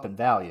go up in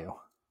value.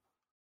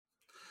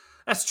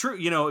 That's true.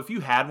 You know, if you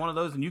had one of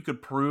those and you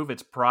could prove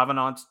its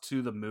provenance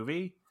to the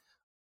movie,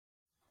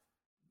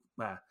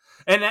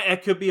 and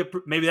it could be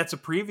maybe that's a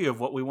preview of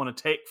what we want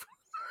to take.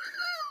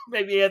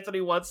 Maybe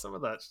Anthony wants some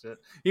of that shit.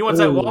 He wants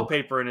that Ooh.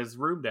 wallpaper in his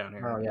room down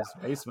here in his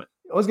basement.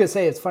 I was gonna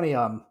say it's funny.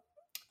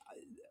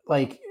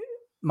 Like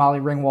Molly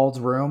Ringwald's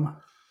room,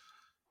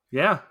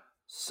 Yeah,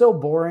 so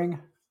boring.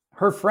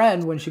 Her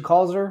friend, when she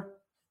calls her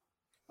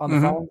on the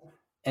phone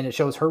and it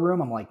shows her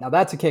room, I'm like, now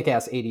that's a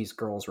kick-ass 80s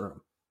girl's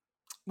room.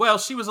 well,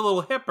 she was a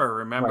little hipper.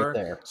 Remember, Right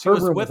there. She Her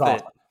was room with was it.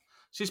 awesome.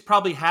 She's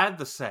probably had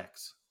the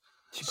sex,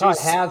 She probably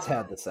She's- has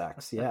had the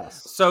sex,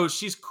 yes. so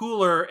she's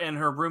cooler, and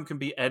her room can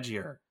be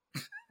edgier.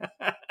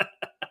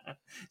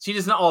 She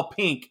isn't all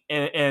pink,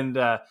 and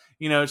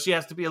you know, she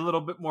has to be a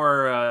little bit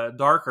more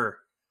darker.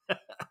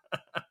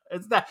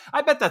 It's that.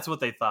 I bet that's what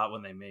they thought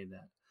when they made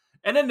that.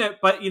 And then,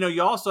 but you know,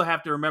 you also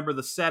have to remember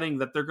the setting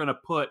that they're going to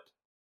put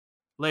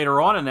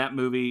later on in that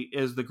movie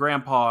is the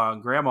grandpa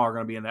and grandma are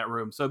going to be in that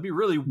room. So it'd be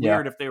really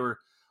weird if they were.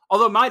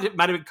 Although it might have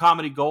been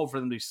comedy gold for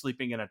them to be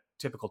sleeping in a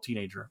typical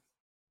teenage room.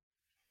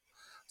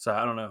 So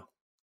I don't know.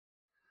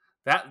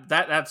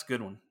 That's a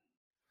good one.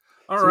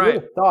 All So you right.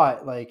 would have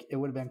thought like it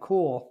would have been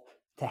cool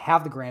to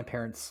have the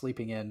grandparents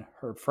sleeping in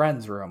her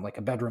friend's room, like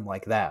a bedroom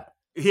like that.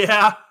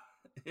 Yeah.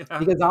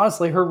 Because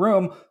honestly, her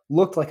room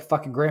looked like a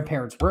fucking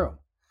grandparent's room.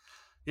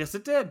 Yes,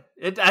 it did.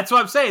 That's what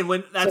I'm saying.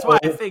 That's why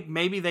I think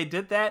maybe they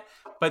did that,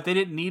 but they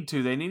didn't need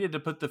to. They needed to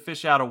put the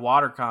fish out of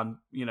water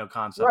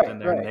concept in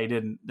there, and they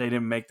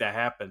didn't make that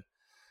happen.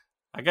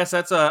 I guess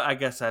that's a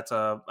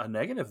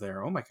negative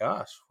there. Oh my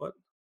gosh, what?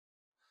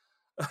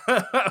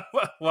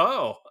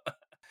 Whoa!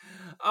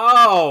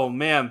 Oh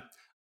man,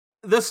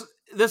 this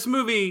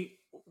movie.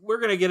 We're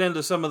gonna get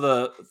into some of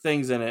the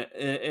things in it,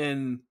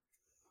 and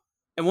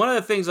one of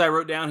the things I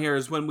wrote down here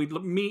is when we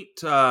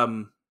meet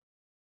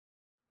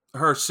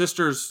her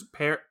sister's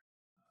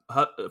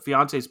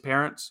fiance's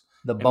parents,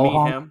 The and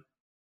bohunk. meet him.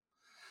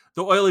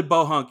 The oily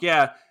bohunk,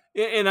 yeah.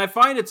 And I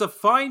find it's a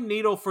fine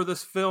needle for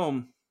this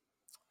film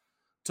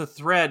to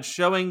thread,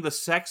 showing the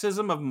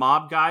sexism of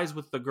mob guys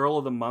with the Girl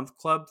of the Month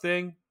Club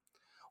thing,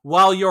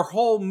 while your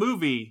whole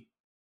movie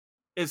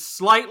is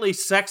slightly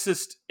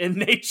sexist in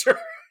nature.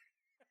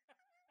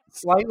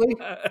 Slightly?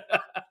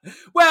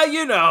 Well,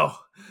 you know,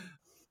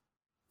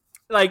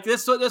 like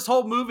this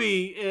whole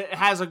movie, it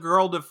has a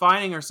girl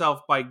defining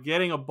herself by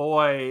getting a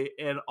boy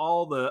and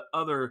all the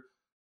other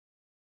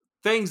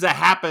things that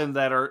happen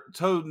that are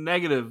so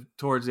negative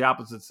towards the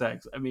opposite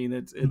sex. I mean,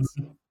 it's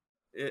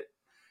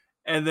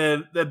and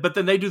then but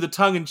then they do the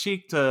tongue in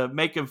cheek to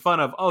make him fun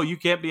of, oh, you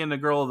can't be in the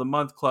Girl of the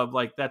Month Club.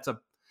 Like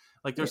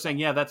they're saying,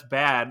 yeah, that's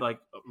bad. Like,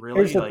 really?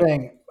 Here's the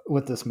thing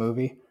with this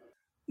movie.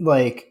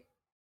 Like,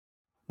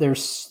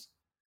 there's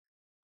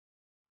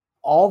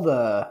all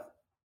the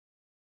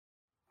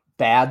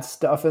bad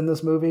stuff in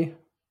this movie.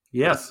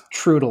 Yes.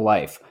 True to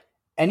life.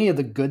 Any of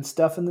the good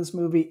stuff in this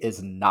movie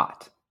is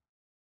not.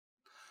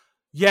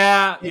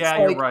 Yeah, It's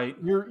you're like right.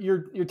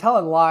 You're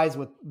telling lies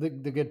with the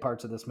good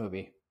parts of this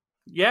movie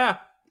Yeah.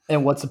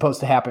 and what's supposed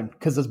to happen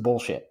because it's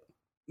bullshit.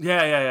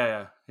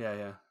 Yeah.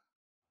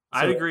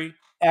 I'd So- agree.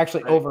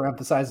 Actually Right.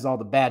 overemphasizes all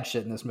the bad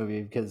shit in this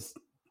movie because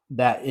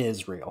that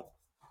is real.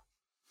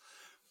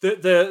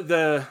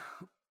 The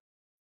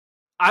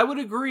I would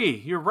agree.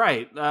 You're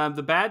right.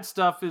 The bad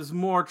stuff is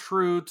more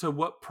true to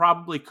what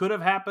probably could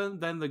have happened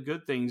than the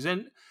good things.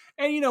 And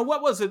you know,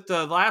 what was it?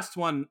 The last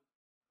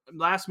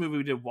movie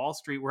we did, Wall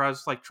Street, where I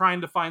was like trying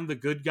to find the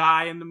good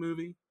guy in the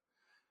movie.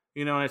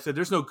 You know, and I said,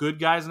 there's no good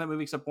guys in that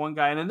movie except one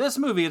guy. And in this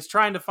movie, it's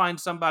trying to find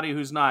somebody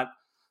who's not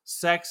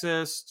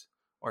sexist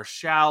or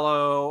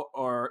shallow,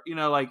 or, you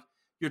know, like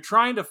you're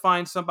trying to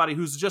find somebody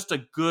who's just a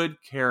good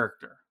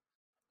character.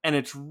 And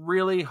it's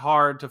really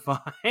hard to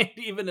find,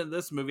 even in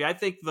this movie. I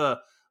think the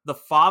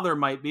father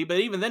might be, but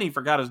even then he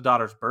forgot his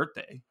daughter's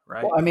birthday,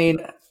 right? Well, I mean,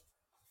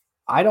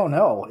 I don't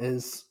know.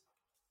 Is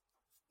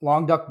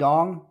Long Duck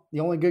Dong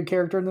the only good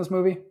character in this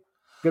movie?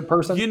 Good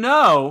person? You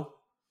know,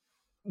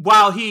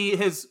 while he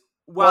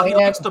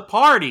likes to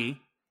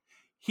party,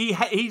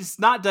 he's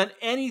not done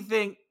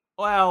anything.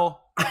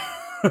 Well,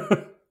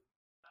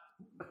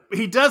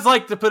 he does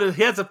like to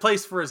he has a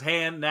place for his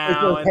hand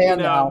now. His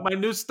hand now. My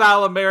new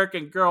style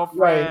American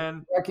girlfriend.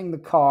 Right, wrecking the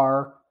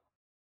car.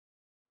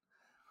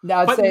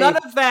 Now, But none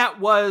of that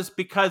was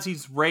because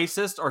he's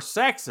racist or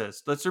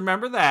sexist. Let's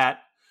remember that.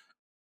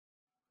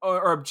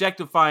 Or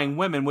objectifying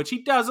women, which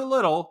he does a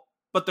little,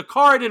 but the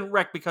car didn't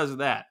wreck because of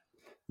that.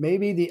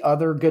 Maybe the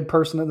other good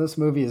person in this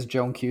movie is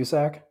Joan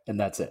Cusack, and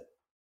that's it.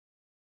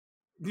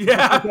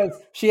 Yeah. Because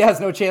she has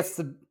no chance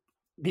to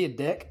be a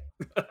dick.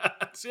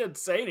 She didn't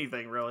say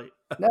anything, really.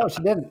 No,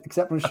 she didn't,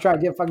 except when she's trying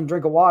to get a fucking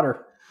drink of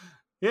water.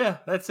 Yeah,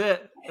 that's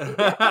it. Get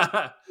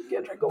a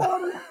drink of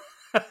water.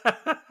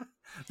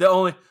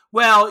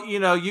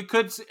 You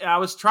could, I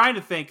was trying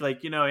to think,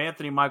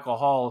 Anthony Michael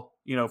Hall,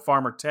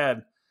 Farmer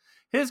Ted,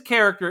 his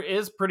character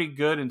is pretty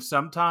good and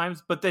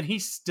sometimes, but then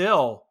he's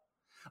still,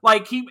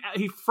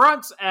 he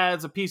fronts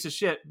as a piece of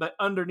shit, but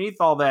underneath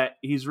all that,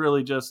 he's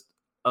really just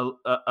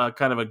a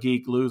kind of a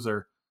geek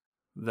loser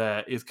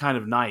that is kind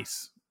of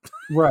nice.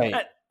 Right.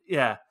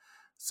 Yeah.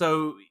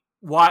 So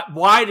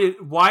why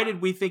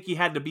did we think he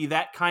had to be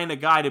that kind of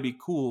guy to be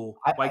cool?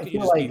 Why can't you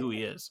just be who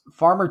he is?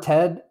 Farmer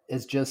Ted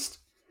is just,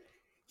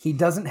 he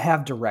doesn't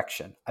have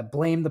direction. I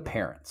blame the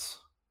parents.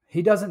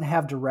 He doesn't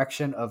have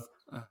direction of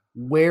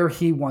where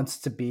he wants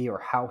to be or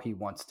how he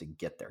wants to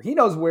get there. He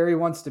knows where he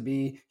wants to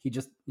be. He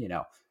just,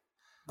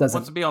 doesn't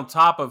wants to be on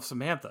top of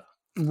Samantha.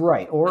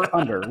 Right. Or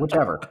under,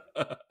 whichever.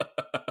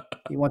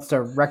 He wants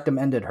to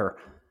rectum-ended her.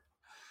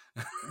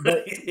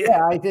 But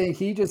yeah, I think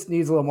he just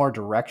needs a little more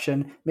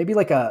direction. Maybe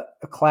like a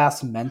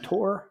class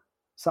mentor,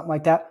 something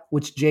like that,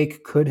 which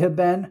Jake could have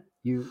been.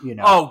 You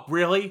know. Oh,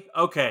 really?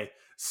 Okay.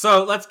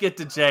 So let's get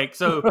to Jake.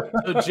 So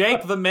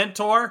Jake, the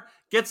mentor,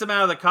 gets him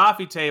out of the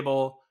coffee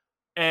table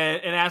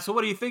and asks, "So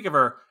what do you think of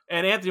her?"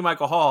 And Anthony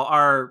Michael Hall,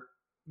 our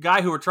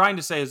guy who we're trying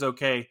to say is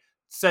okay,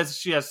 says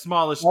she has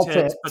smallish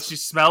tits, but she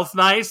smells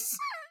nice.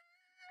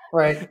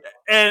 Right.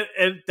 And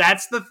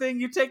that's the thing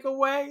you take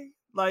away?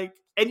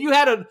 And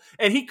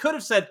he could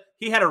have said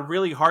he had a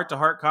really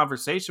heart-to-heart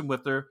conversation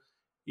with her,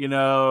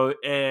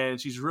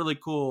 and she's really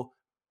cool.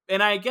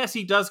 And I guess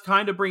he does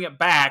kind of bring it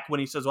back when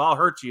he says, "Well, I'll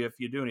hurt you if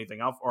you do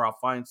anything, or I'll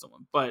find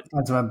someone." But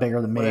that's one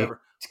bigger than me.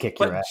 Just kick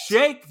your ass.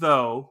 Jake,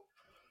 though,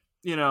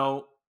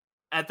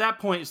 at that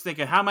point is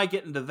thinking, how am I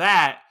getting to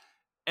that?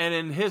 And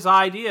then his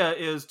idea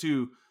is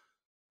to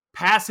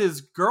pass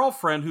his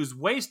girlfriend who's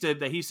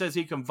wasted that he says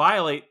he can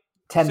violate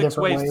 10 6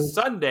 different ways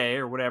Sunday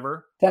or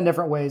whatever. 10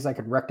 different ways I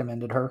could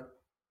recommend her.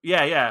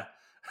 Yeah.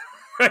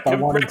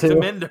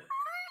 Recommend her.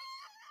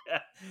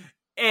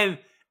 And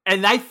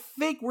I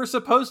think we're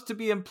supposed to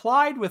be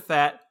implied with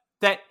that,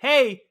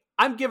 hey,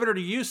 I'm giving her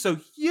to you so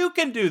you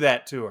can do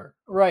that to her.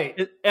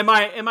 Right. Am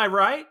I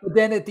right? But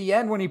then at the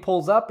end when he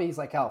pulls up, he's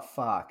like, "Oh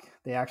fuck,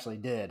 they actually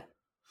did."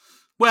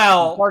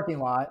 Well, in the parking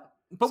lot.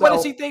 But what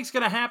does he think's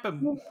going to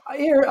happen?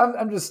 Here,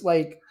 I'm just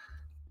like,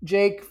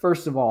 Jake,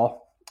 first of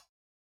all,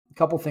 a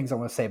couple things I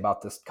want to say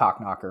about this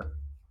cockknocker.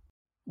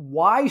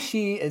 Why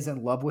she is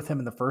in love with him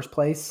in the first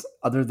place,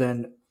 other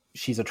than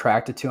she's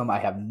attracted to him, I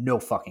have no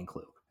fucking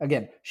clue.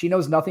 Again, she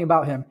knows nothing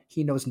about him.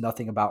 He knows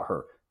nothing about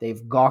her.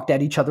 They've gawked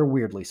at each other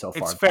weirdly so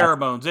far. It's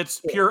pheromones.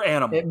 It's pure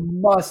animal. It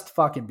must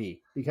fucking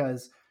be.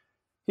 Because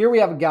here we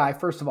have a guy,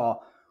 first of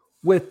all,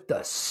 with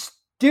the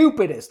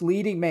stupidest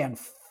leading man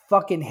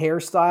fucking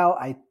hairstyle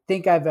I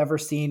think I've ever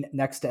seen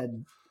next to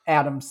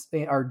Adams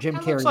or Jim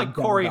Carrey. Looks like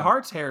Corey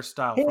Hart's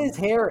hairstyle. His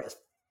hair is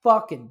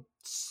fucking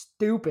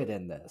stupid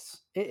in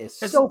this. It is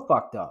so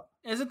fucked up.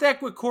 Isn't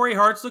that what Corey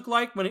Hart's look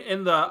like when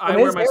I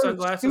wear my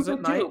sunglasses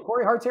at night?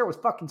 Corey Hart's hair was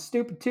fucking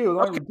stupid too.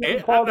 Okay. He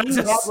had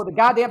with the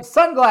goddamn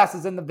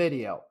sunglasses in the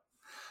video.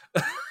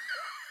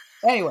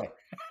 Anyway,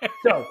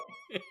 so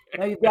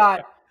now you've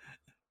got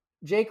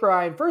Jake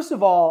Ryan. First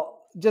of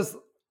all, just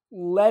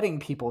letting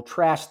people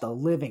trash the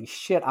living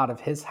shit out of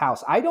his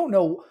house. I don't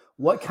know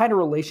what kind of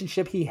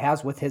relationship he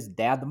has with his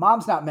dad. The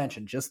mom's not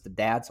mentioned, just the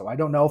dad. So I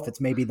don't know if it's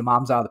maybe the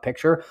mom's out of the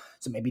picture.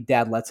 So maybe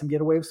dad lets him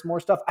get away with some more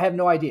stuff. I have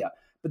no idea.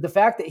 But the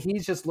fact that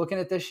he's just looking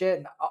at this shit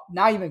and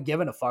not even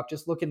giving a fuck,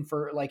 just looking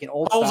for like an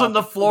old holes style, in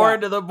the floor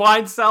into the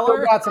wine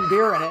cellar. Got some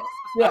beer in it.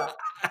 Yeah.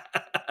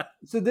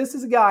 So this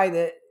is a guy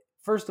that,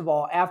 first of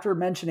all, after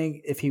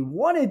mentioning if he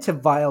wanted to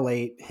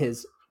violate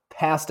his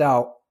passed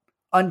out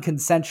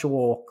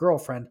unconsensual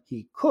girlfriend,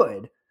 he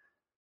could.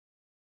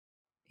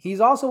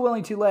 He's also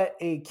willing to let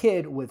a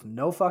kid with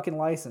no fucking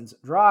license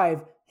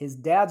drive his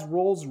dad's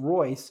Rolls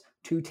Royce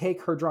to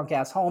take her drunk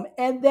ass home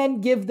and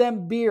then give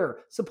them beer,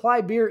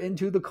 supply beer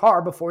into the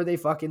car before they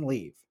fucking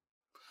leave.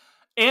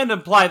 And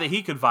imply that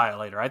he could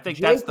violate her. I think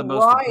that's the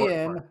most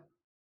important part.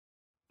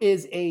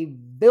 Is a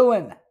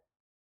villain.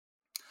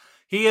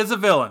 He is a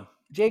villain.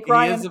 Jake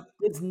Ryan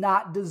does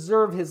not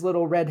deserve his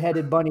little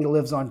redheaded bunny who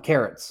lives on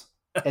carrots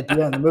at the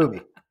end of the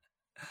movie.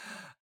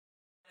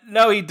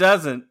 No, he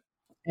doesn't.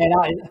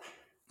 And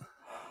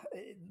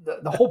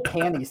the whole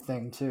panties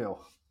thing too.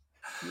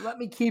 You let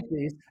me keep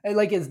these. And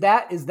like, is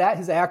that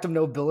his act of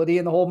nobility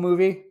in the whole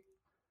movie?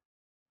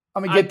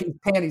 I'm gonna get these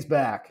panties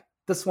back.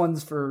 This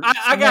one's for.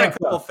 I got a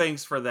couple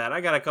things for that.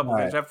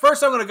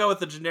 First, I'm going to go with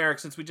the generic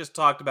since we just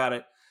talked about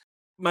it.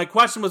 My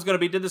question was going to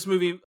be: did this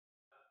movie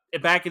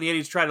back in the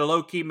 80s tried to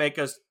low-key make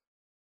us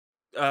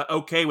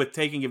okay with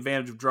taking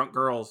advantage of drunk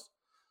girls.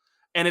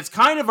 And it's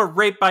kind of a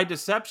rape by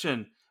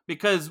deception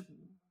because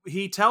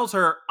he tells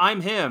her,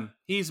 I'm him,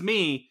 he's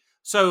me.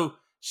 So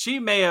she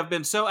may have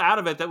been so out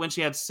of it that when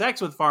she had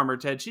sex with Farmer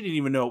Ted, she didn't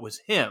even know it was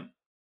him.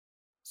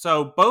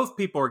 So both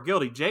people are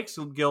guilty. Jake's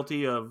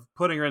guilty of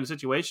putting her in a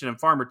situation, and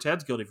Farmer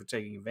Ted's guilty for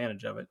taking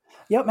advantage of it.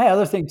 Yep, my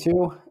other thing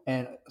too,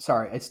 and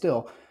sorry,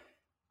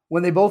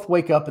 when they both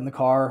wake up in the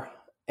car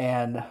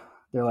and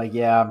they're like,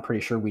 yeah, I'm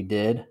pretty sure we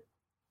did.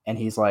 And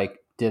he's like,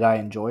 did I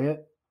enjoy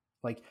it?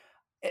 Like,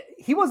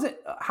 he wasn't,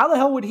 how the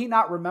hell would he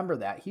not remember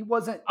that? He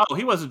wasn't. Oh,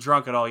 he wasn't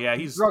drunk at all. Yeah,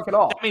 he's drunk at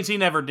all. That means he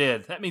never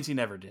did.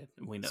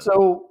 We know.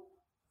 So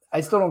I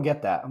still don't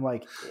get that. I'm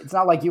like, it's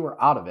not like you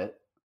were out of it.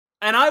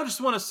 And I just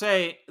want to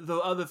say the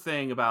other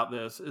thing about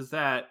this is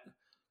that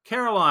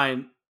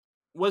Caroline,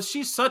 was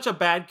she such a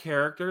bad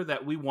character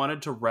that we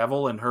wanted to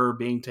revel in her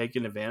being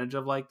taken advantage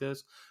of like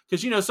this?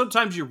 Because,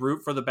 sometimes you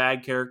root for the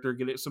bad character,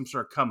 get some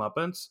sort of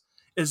comeuppance.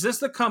 Is this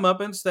the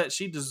comeuppance that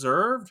she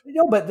deserved?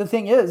 No, but the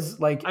thing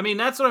is, like... I mean,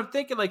 that's what I'm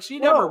thinking. Like, she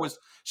was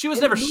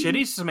never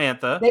shitty,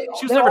 Samantha.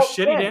 She was never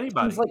shitty to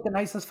anybody. She's like the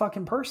nicest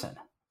fucking person.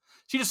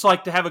 She just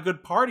liked to have a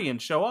good party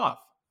and show off.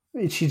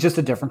 She's just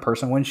a different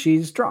person when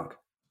she's drunk.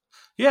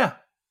 Yeah,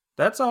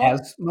 that's all.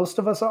 As most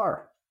of us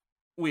are.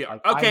 We are.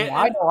 Like, okay.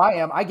 I know I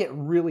am. I get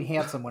really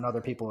handsome when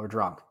other people are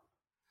drunk.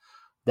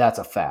 That's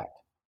a fact.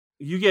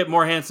 You get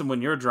more handsome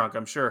when you're drunk,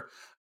 I'm sure.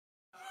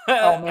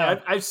 Oh,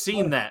 man. I've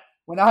seen that.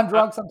 When I'm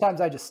drunk,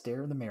 sometimes I just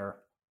stare in the mirror.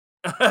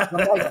 I'm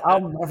like,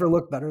 I'll never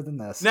look better than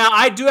this. Now,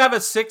 I do have a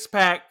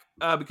 6-pack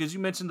because you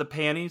mentioned the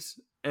panties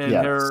and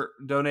her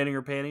donating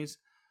her panties.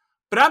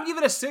 But I'm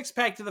giving a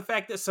 6-pack to the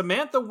fact that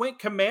Samantha went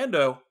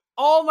commando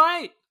all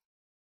night.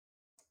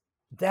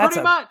 That's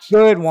pretty much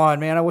good one,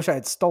 man. I wish I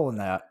had stolen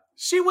that.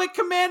 She went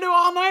commando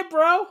all night,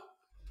 bro.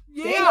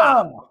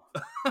 Yeah.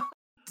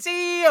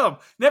 Damn.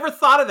 Never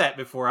thought of that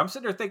before. I'm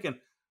sitting there thinking,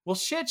 well,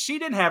 shit, she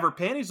didn't have her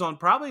panties on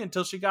probably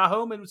until she got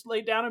home and was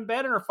laid down in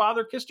bed and her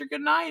father kissed her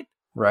goodnight.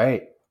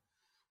 Right.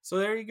 So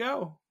there you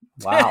go.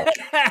 Wow.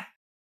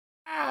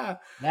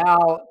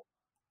 Now,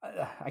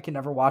 I can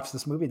never watch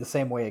this movie the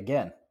same way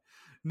again.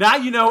 Now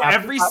you know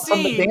every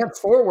scene. From the dance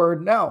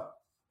forward, no.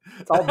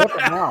 It's all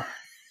different now.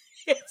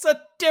 It's a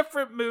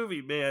different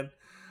movie, man.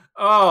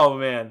 Oh,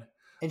 man.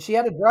 And she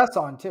had a dress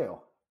on, too.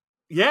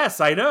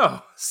 Yes, I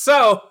know.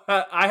 So,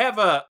 I have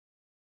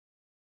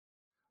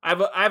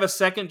a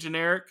second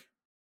generic.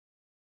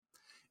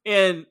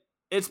 And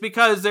it's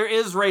because there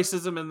is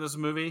racism in this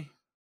movie.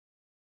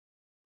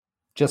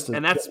 Just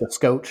a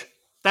scotch.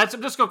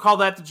 I'm just going to call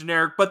that the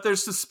generic, but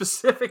there's some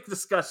specific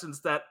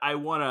discussions that I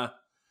want to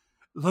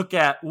look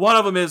at. One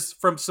of them is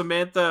from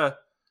Samantha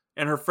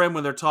and her friend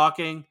when they're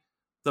talking,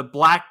 the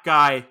black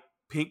guy,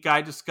 pink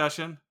guy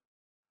discussion.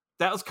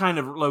 That was kind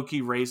of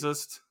low-key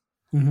racist.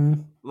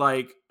 Mm-hmm.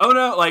 Like, oh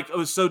no, like it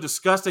was so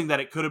disgusting that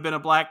it could have been a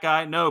black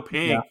guy. No,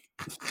 pink.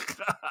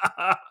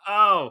 Yeah.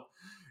 Oh,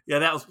 yeah,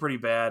 that was pretty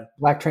bad.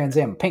 Black Trans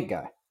Am, pink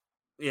guy.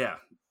 Yeah.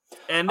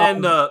 And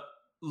then the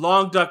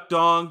Long Duck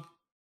Dong,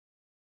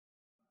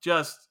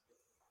 just,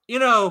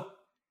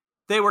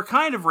 they were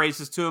kind of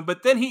racist to him,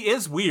 but then he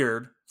is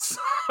weird.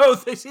 So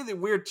they see the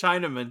weird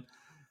Chinaman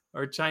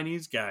or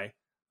Chinese guy.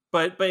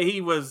 But he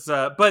was,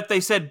 but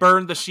they said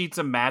burn the sheets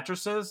of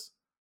mattresses,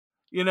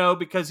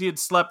 because he had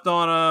slept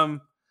on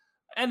them.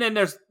 And then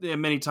there's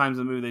many times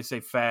in the movie they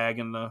say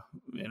fag and the,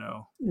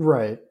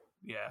 Right.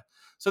 Yeah.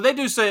 So they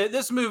do say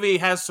this movie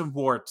has some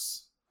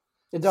warts.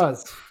 It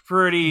does.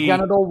 Pretty.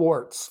 Genital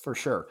warts, for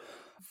sure.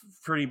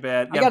 Pretty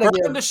bad. Yeah,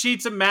 burn the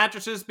sheets of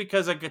mattresses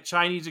because like a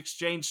Chinese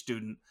exchange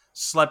student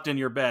slept in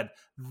your bed.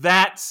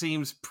 That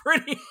seems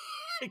pretty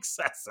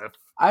excessive.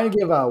 I'm going to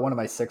give one of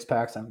my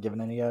 6-packs. I haven't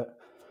given any yet.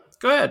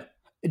 Go ahead.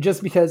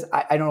 Just because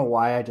I don't know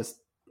why. I just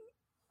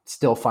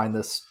still find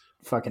this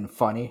fucking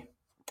funny.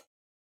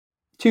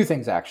 2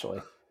 things,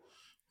 actually.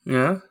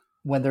 Yeah.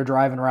 When they're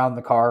driving around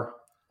the car,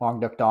 Long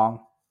Duck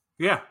Dong.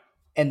 Yeah.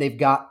 And they've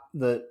got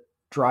the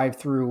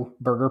drive-through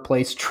burger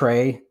place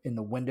tray in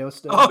the window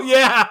still. Oh,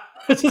 yeah.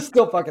 I just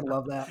still fucking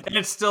love that. And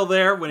it's still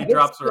there when he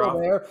drops her off.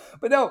 There.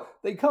 But no,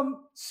 they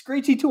come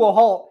screechy to a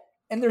halt,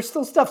 and there's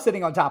still stuff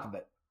sitting on top of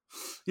it.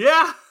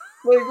 Yeah.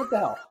 Like, what the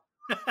hell?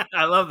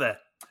 I love that.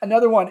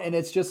 Another one, and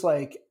it's just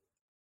like,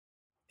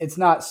 it's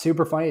not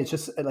super funny. It's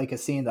just like a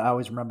scene that I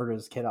always remembered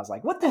as a kid. I was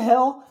like, what the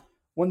hell?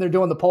 When they're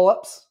doing the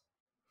pull-ups.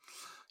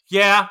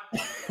 Yeah.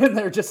 And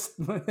they're just,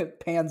 it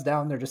pans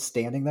down, they're just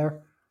standing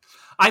there.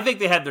 I think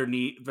they had they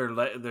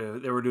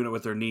were doing it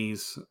with their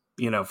knees,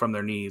 from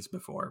their knees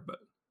before. But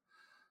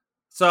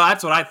so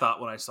that's what I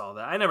thought when I saw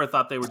that. I never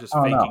thought they were just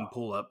faking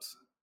pull-ups.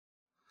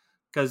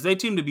 Because they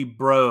seem to be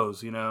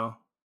bros,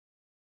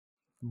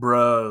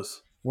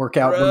 Bros.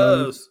 Workout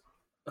bros.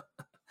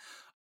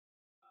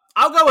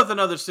 I'll go with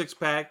another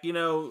 6-pack.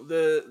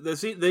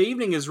 The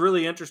evening is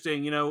really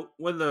interesting.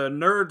 When the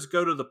nerds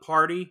go to the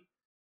party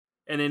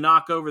and they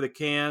knock over the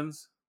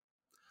cans.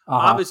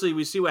 Obviously,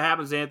 we see what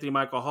happens to Anthony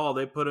Michael Hall.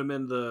 They put him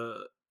in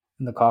the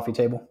coffee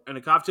table. In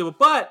the coffee table.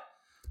 But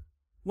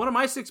One of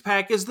my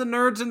six-pack is the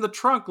nerds in the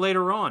trunk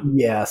later on.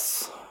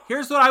 Yes.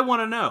 Here's what I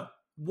want to know.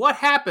 What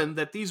happened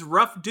that these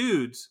rough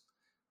dudes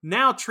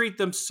now treat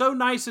them so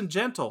nice and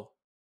gentle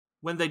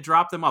when they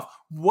drop them off?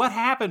 What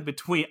happened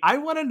between... I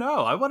want to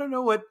know. I want to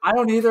know what... I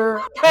don't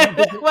either.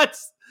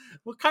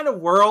 What kind of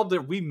world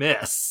did we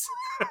miss?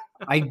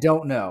 I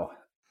don't know.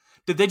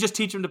 Did they just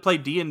teach them to play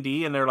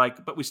D&D and they're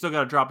like, but we still got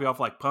to drop you off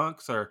like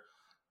punks?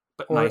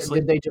 But Or nicely?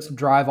 did they just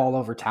drive all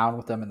over town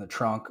with them in the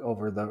trunk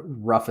over the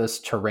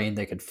roughest terrain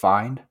they could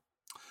find?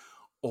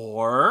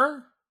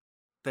 Or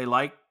they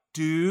like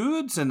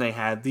dudes and they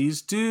had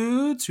these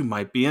dudes who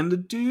might be into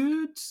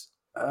dudes.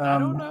 I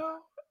don't know.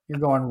 You're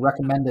going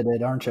recommended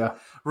it, aren't you?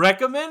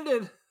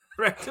 Recommended.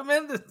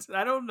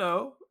 I don't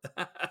know.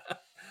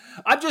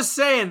 I'm just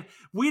saying,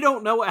 we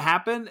don't know what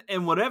happened,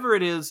 and whatever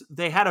it is,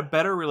 they had a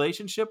better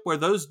relationship where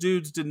those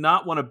dudes did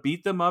not want to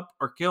beat them up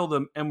or kill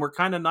them, and were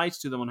kind of nice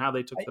to them on how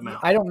they took them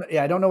out. I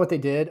don't know what they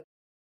did.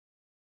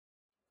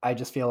 I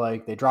just feel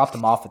like they dropped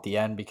them off at the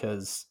end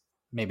because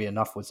maybe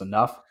enough was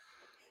enough.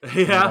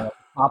 Yeah.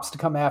 Cops to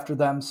come after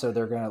them, so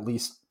they're going to at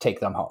least take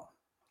them home.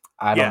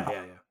 I don't know.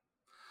 Yeah.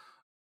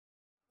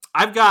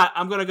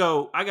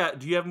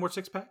 Do you have more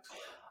six-packs?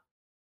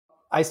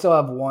 I still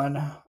have one.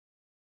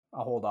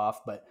 I'll hold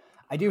off, but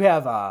I do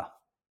have a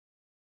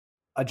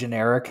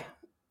generic,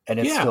 and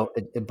it's still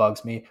it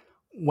bugs me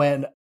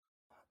when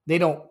they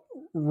don't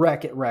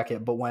wreck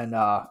it, but when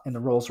in the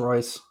Rolls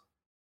Royce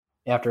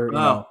after you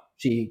know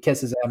she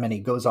kisses him and he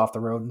goes off the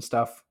road and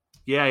stuff.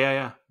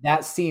 Yeah.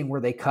 That scene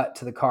where they cut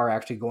to the car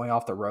actually going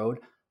off the road,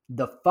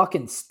 the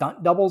fucking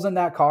stunt doubles in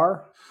that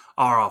car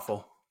are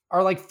awful.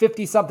 Are like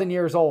 50-something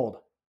years old.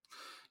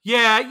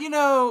 Yeah, you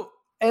know,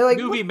 and like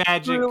movie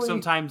magic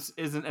sometimes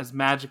isn't as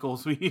magical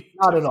as we.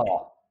 Not at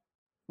all.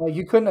 Like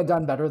you couldn't have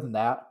done better than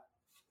that.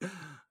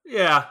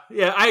 Yeah,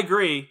 I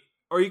agree.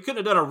 Or you couldn't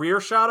have done a rear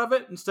shot of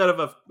it instead of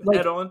a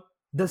head on.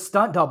 The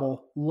stunt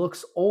double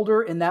looks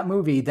older in that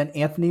movie than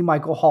Anthony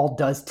Michael Hall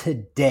does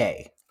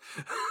today.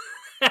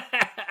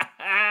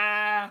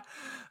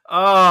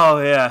 Oh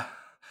yeah.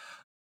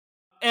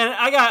 And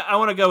I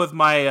want to go with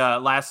my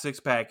last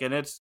six-pack, and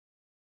it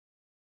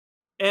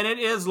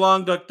is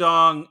Long Duck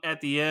Dong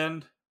at the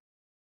end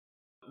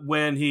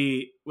when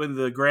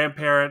the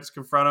grandparents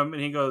confront him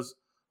and he goes,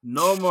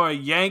 "No more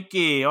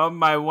Yankee on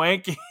my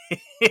wanky."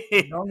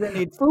 Don't get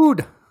any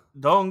food.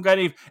 Don't get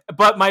any.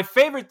 But my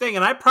favorite thing,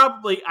 and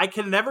I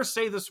can never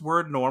say this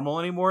word normal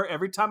anymore.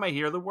 Every time I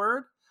hear the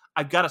word,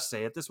 I've got to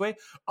say it this way: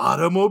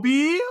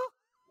 automobile.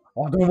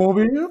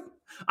 Automobile.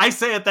 I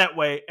say it that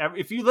way.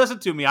 If you listen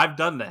to me, I've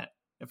done that.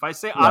 If I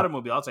say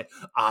automobile, I'll say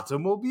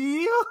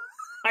automobile.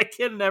 I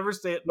can never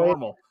say it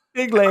normal.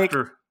 Big Lake.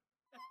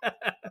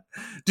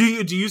 Do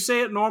you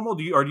say it normal?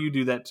 Do you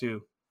do that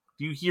too?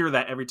 Do you hear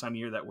that every time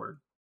you hear that word?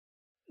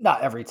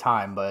 Not every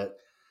time, but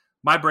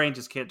my brain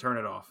just can't turn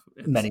it off.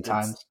 Many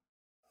times.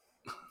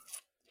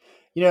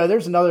 You know,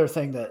 there's another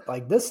thing that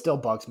like this still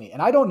bugs me,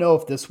 and I don't know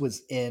if this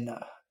was in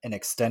an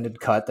extended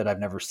cut that I've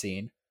never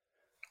seen.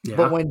 Yeah.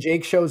 But when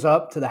Jake shows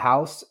up to the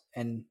house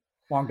and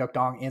Long Duck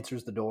Dong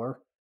answers the door,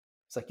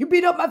 it's like, "You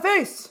beat up my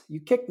face. You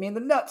kicked me in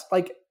the nuts."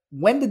 Like,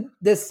 when did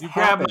this happen?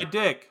 You grabbed my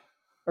dick.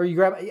 Or you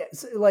grab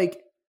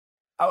like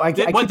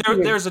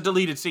there's a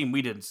deleted scene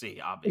we didn't see,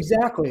 obviously.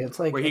 Exactly. It's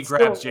like where he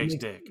grabs Jake's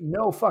dick.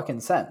 No fucking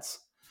sense.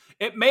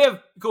 It may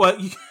have well,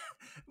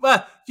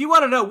 you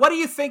want to know, what do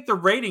you think the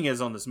rating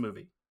is on this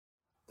movie?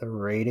 The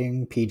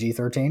rating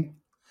PG-13?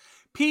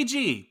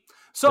 PG.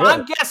 So really?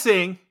 I'm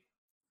guessing,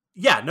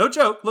 yeah, no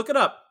joke, look it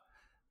up.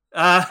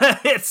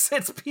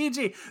 It's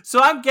PG.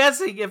 So I'm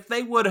guessing if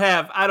they would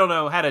have, I don't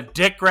know, had a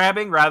dick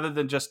grabbing rather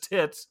than just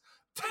tits,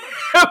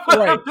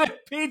 right.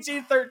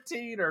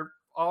 PG-13 or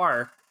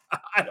R.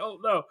 I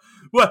don't know.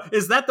 What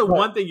is that? The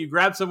one thing you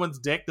grab someone's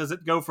dick? Does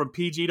it go from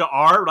PG to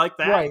R like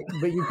that? Right,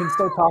 but you can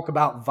still talk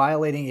about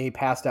violating a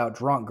passed out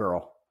drunk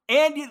girl.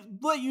 And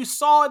what you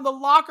saw in the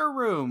locker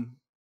room.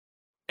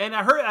 And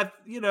I heard,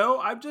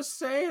 I'm just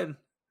saying,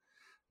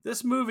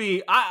 this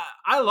movie.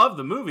 I love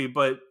the movie,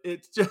 but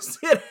it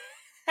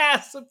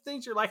has some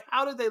things you're like,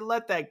 how did they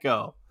let that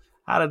go?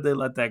 How did they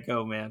let that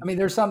go, man? I mean,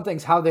 there's some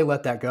things how they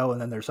let that go,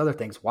 and then there's other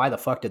things. Why the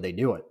fuck did they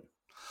do it?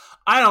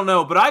 I don't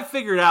know, but I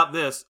figured out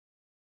this.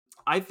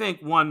 I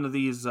think one of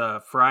these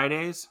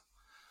Fridays,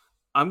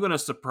 I'm going to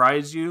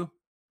surprise you,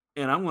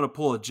 and I'm going to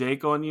pull a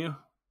Jake on you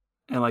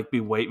and like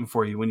be waiting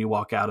for you when you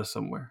walk out of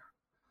somewhere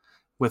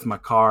with my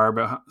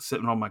car,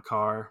 sitting on my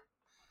car.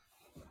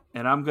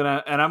 And I'm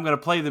going to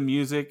play the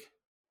music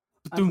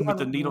with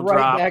the needle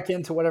drop. Back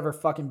into whatever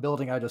fucking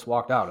building I just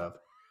walked out of.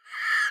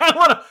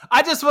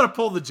 I just want to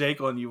pull the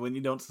Jake on you when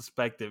you don't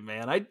suspect it,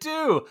 man. I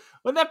do.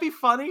 Wouldn't that be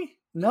funny?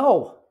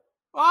 No.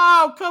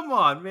 Oh, come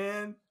on,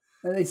 man.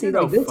 And they see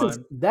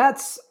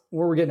that's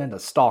where we're getting into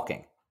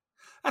stalking.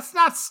 That's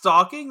not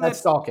stalking. That's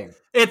stalking.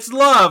 It's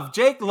love.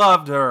 Jake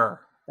loved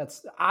her.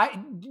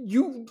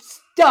 You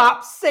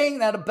stop saying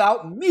that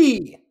about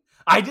me.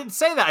 I didn't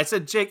say that. I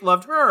said Jake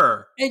loved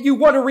her. And you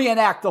want to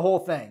reenact the whole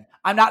thing.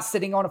 I'm not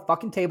sitting on a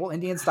fucking table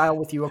Indian style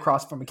with you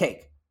across from a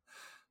cake.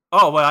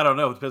 Oh, well, I don't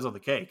know. It depends on the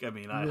cake. I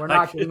mean, you are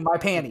not getting my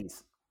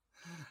panties.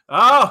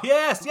 Oh,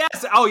 yes.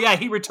 Oh, yeah,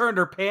 he returned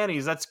her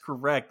panties. That's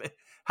correct.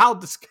 How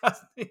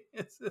disgusting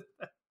is it?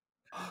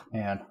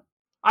 Man,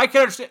 I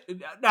can understand.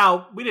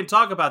 Now, we didn't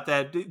talk about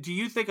that. Do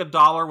you think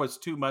 $1 was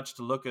too much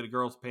to look at a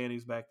girl's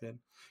panties back then?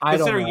 I don't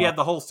Considering know. you had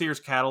the whole Sears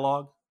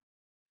catalog.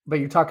 But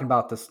you're talking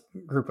about this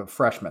group of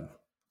freshmen.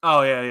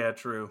 Oh, yeah,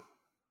 true.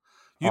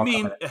 You All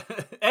mean,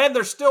 and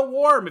they're still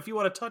warm if you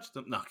want to touch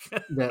them. No.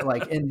 that,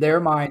 like, in their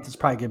minds, it's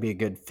probably going to be a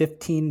good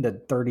 15 to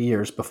 30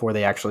 years before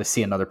they actually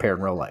see another pair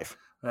in real life.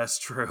 That's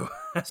true.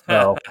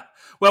 So,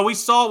 well, we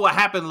saw what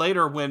happened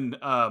later when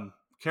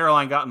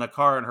Caroline got in the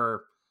car and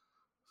her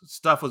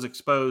stuff was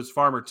exposed.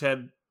 Farmer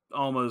Ted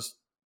almost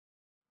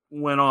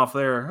went off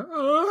there,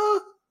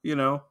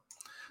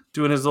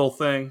 doing his little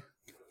thing.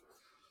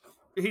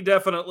 He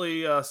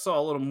definitely saw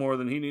a little more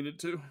than he needed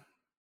to.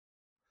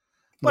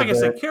 Like I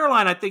said,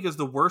 Caroline, I think, is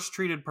the worst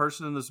treated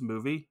person in this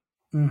movie,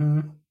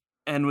 and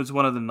was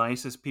one of the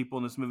nicest people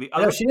in this movie.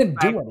 No, she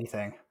didn't do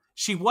anything.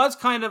 She was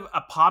kind of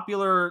a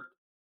popular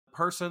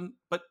person,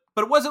 but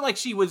it wasn't like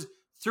she was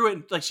through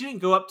it. Like, she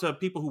didn't go up to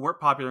people who weren't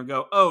popular and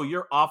go, "Oh,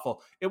 you're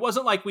awful." It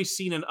wasn't like we've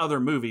seen in other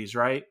movies,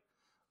 right?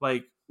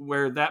 Like,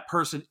 where that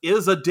person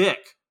is a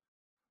dick,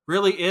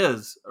 really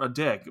is a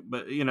dick.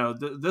 But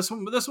this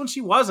one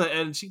she wasn't,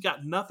 and she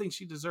got nothing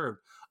she deserved.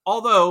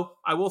 Although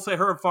I will say,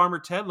 her and Farmer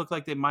Ted look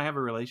like they might have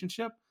a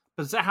relationship.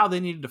 But is that how they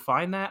need to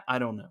define that? I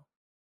don't know.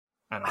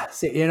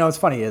 See, what's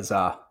funny is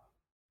I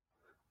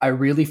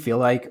really feel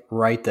like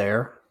right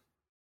there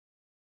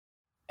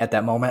at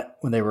that moment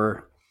when they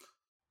were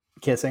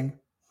kissing,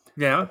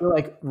 Yeah, I feel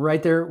like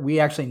right there we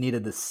actually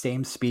needed the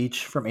same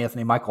speech from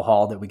Anthony Michael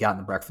Hall that we got in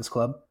the Breakfast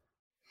Club.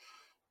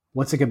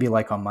 What's it gonna be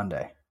like on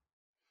Monday?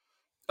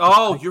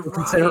 Oh, you're right.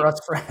 Consider us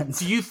friends.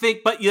 Do you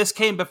think? But this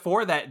came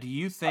before that. Do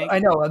you think? I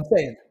know. I'm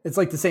saying it's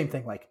like the same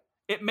thing. Like,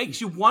 it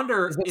makes you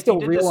wonder is it if still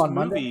he did real this on movie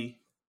Monday?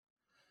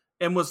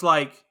 And was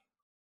like,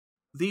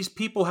 these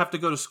people have to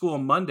go to school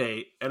on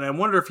Monday, and I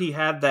wonder if he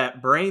had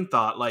that brain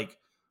thought, like,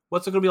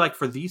 what's it going to be like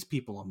for these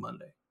people on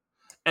Monday?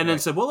 And then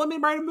said, well, let me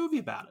write a movie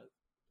about it.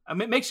 I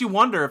mean, it makes you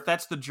wonder if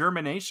that's the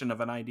germination of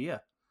an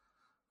idea.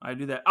 I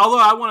do that.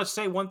 Although I want to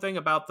say one thing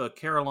about the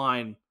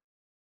Caroline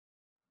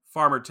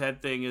Farmer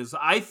Ted thing is,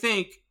 I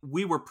think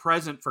we were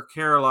present for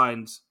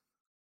Caroline's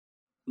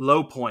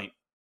low point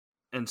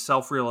and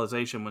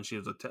self-realization when she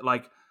was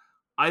like,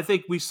 I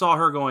think we saw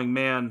her going,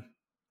 man,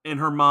 in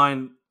her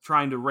mind,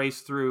 trying to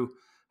race through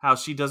how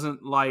she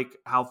doesn't like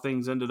how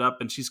things ended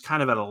up, and she's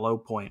kind of at a low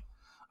point.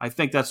 I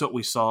think that's what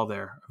we saw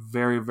there. A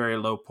very, very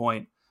low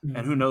point.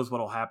 And who knows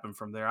what'll happen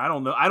from there. I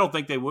don't know. I don't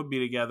think they would be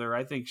together.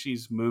 I think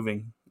she's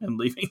moving and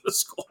leaving the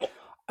school.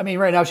 I mean,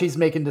 right now she's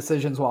making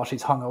decisions while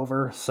she's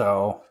hungover,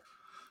 so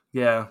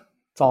yeah,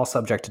 it's all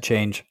subject to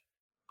change.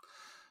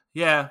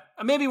 Yeah,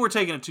 maybe we're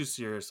taking it too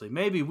seriously.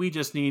 Maybe we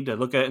just need to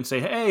look at it and say,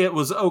 hey, it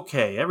was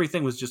okay.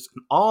 Everything was just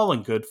all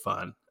in good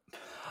fun.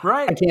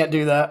 Right? I can't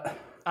do that.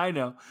 I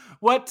know.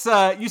 What,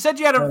 you said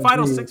you had a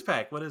final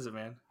six-pack. What is it,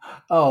 man?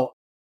 Oh,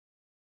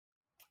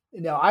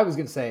 no, I was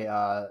going to say,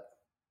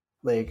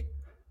 like,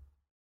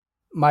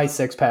 my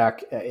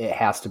six-pack, it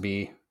has to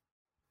be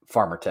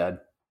Farmer Ted.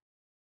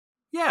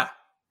 Yeah.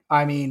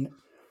 I mean,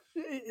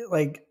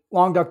 like,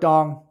 Long Duck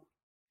Dong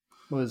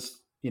was,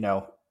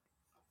 there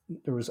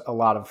was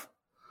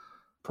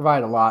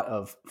provided a lot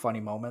of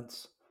funny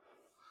moments.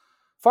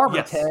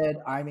 Farmer Ted,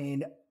 I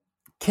mean,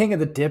 king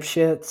of the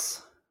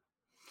dipshits.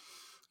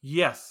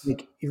 Yes.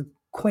 Like, your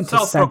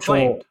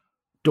quintessential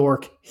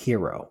dork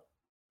hero.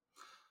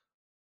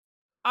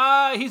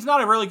 He's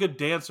not a really good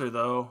dancer,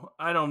 though.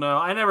 I don't know.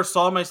 I never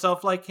saw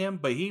myself like him,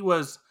 but he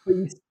was.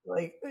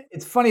 Like,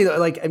 it's funny though.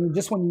 Like, I mean,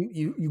 just when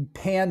you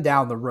pan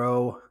down the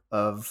row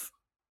of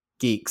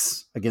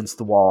geeks against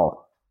the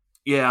wall,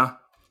 yeah,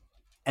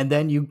 and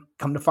then you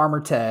come to Farmer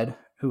Ted,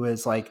 who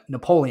is like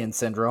Napoleon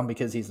syndrome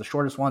because he's the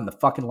shortest one in the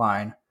fucking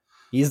line.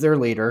 He's their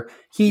leader.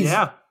 He's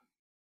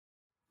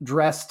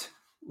dressed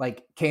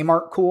like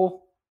Kmart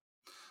cool.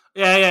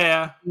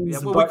 Yeah.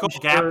 What we call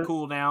Gap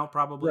cool now,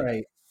 probably.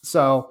 Right.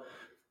 So.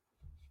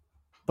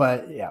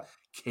 But yeah,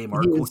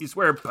 Kmart cool. He's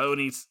wearing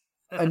ponies.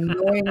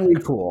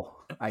 Annoyingly cool,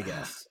 I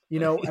guess.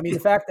 I mean, the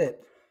fact that,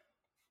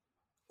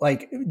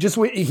 like, just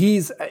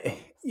he's,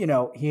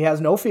 he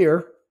has no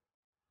fear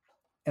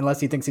unless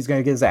he thinks he's going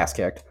to get his ass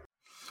kicked.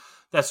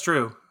 That's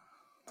true.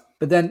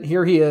 But then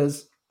here he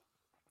is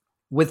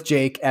with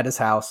Jake at his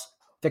house,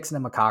 fixing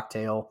him a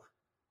cocktail,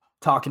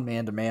 talking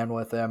man to man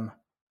with him.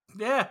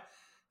 Yeah,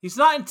 he's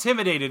not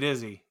intimidated,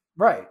 is he?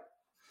 Right.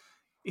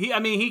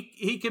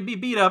 He could be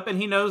beat up, and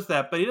he knows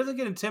that, but he doesn't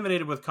get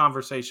intimidated with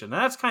conversation. And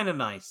that's kind of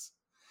nice.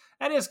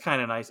 That is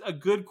kind of nice. A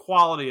good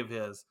quality of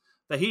his,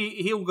 that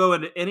he'll go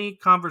into any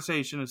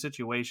conversation and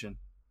situation.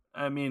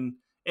 I mean,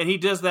 and he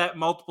does that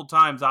multiple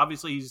times.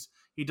 Obviously,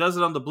 he does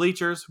it on the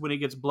bleachers when he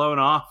gets blown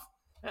off.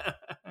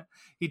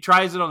 He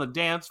tries it on the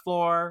dance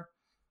floor.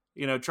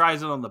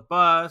 Tries it on the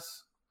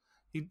bus.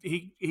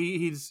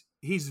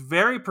 He's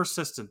very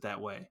persistent that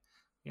way.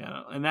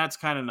 And that's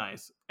kind of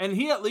nice. And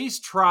he at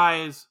least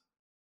tries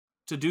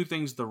to do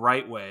things the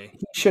right way.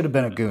 He should have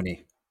been a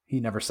Goonie. He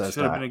never says that.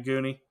 Should have been a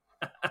Goonie.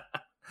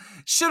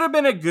 Should have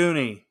been a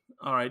Goonie.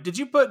 All right. Have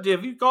you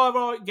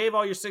gave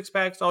all your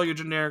 6-packs, all your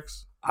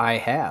generics? I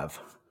have.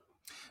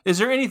 Is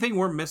there anything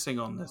we're missing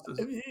on this?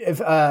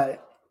 If I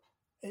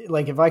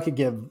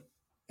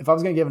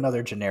was going to give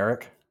another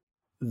generic,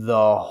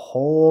 the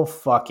whole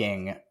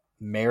fucking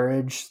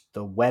marriage,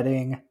 the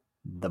wedding,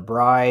 the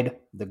bride,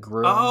 the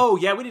groom. Oh,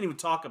 yeah, we didn't even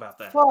talk about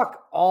that.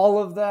 Fuck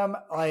all of them.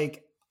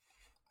 Like,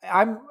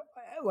 I'm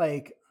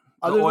like,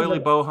 The oily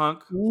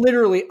bohunk.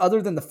 Literally,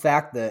 other than the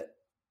fact that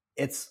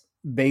it's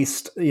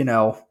based,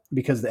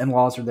 because the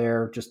in-laws are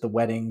there, just the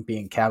wedding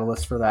being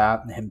catalyst for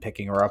that and him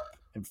picking her up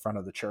in front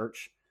of the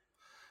church.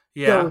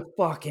 Yeah. Those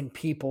fucking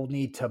people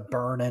need to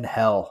burn in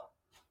hell.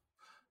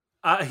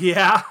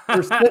 Yeah.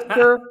 Her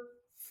sister,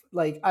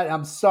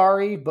 I'm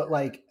sorry, but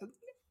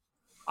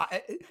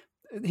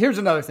here's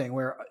another thing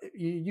where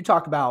you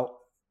talk about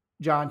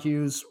John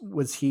Hughes.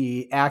 Was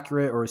he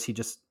accurate, or is he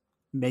just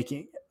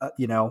making,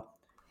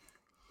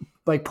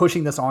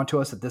 pushing this onto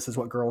us that this is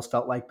what girls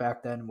felt like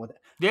back then?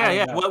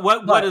 Yeah.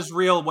 What is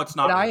real? What's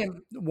not? What I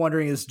am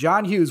wondering is,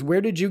 John Hughes,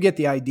 where did you get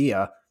the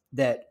idea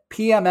that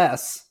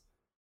PMS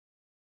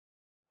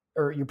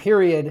or your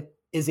period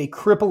is a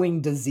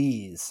crippling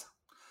disease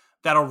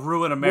that'll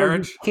ruin a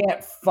marriage? You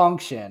can't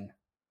function.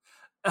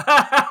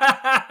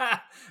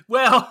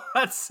 Well,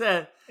 that's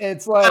it.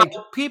 It's like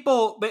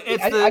people.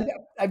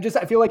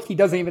 I feel like he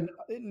doesn't even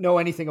know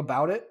anything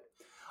about it.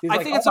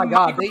 I think it's a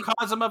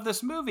microcosm of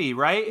this movie,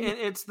 right?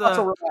 It's the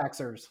muscle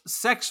relaxers,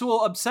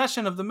 sexual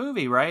obsession of the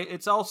movie, right?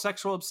 It's all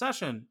sexual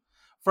obsession.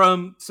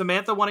 From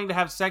Samantha wanting to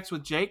have sex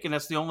with Jake, and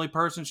that's the only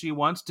person she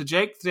wants, to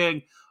Jake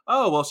saying,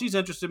 "Oh, well, she's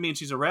interested in me, and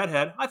she's a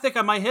redhead. I think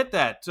I might hit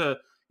that." To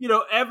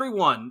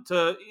everyone,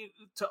 to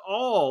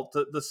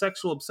the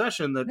sexual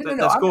obsession that's going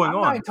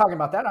on. I'm not talking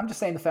about that. I'm just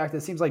saying the fact that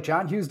it seems like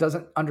John Hughes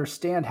doesn't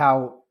understand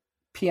how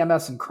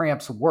PMS and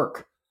cramps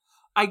work.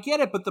 I get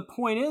it, but the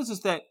point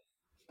is that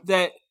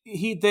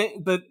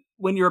but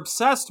when you're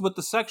obsessed with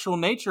the sexual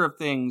nature of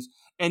things,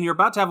 and you're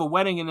about to have a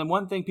wedding, and then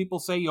one thing people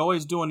say you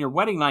always do on your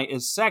wedding night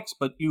is sex,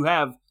 but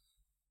you're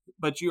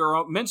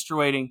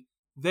menstruating,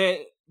 that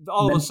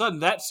all of a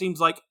sudden that seems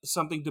like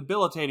something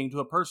debilitating to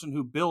a person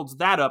who builds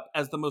that up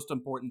as the most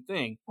important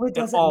thing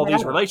in all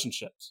these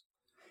relationships.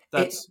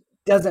 It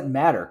doesn't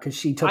matter because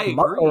she took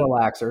muscle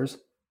relaxers.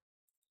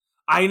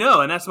 I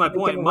know, and that's my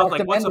point.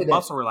 Like, what's a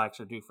muscle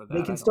relaxer do for that?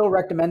 They can still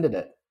recommended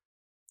it.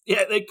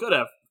 Yeah, they could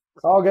have.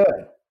 It's all good.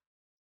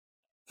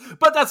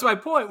 But that's my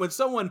point. When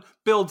someone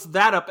builds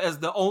that up as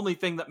the only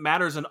thing that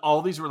matters in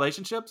all these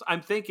relationships,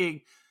 I'm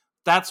thinking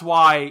that's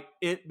why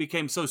it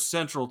became so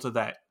central to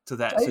that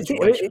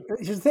situation.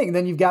 Here's the thing.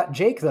 Then you've got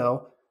Jake,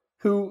 though,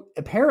 who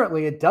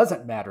apparently it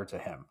doesn't matter to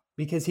him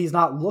because he's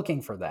not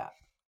looking for that.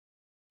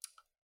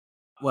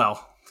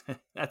 Well,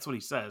 that's what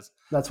he says.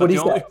 That's what he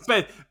says.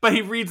 But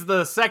he reads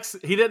the sex.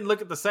 He didn't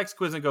look at the sex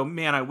quiz and go,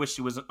 "Man, I wish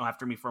she wasn't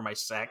after me for my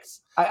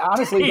sex." I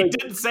honestly, he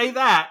didn't say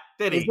that,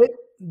 did he?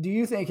 Do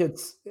you think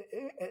it's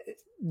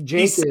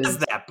Jake? He says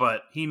that,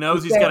 but he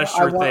knows he's got a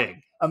sure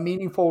thing. A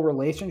meaningful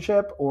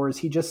relationship, or is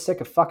he just sick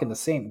of fucking the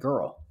same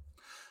girl?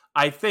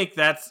 I think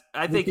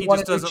he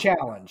just doesn't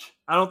challenge.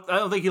 I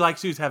don't think he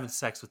likes who's having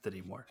sex with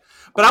anymore.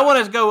 But I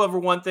want to go over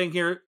one thing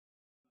here.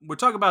 We're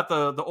talking about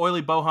the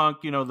oily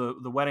bohunk,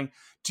 the wedding.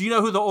 Do you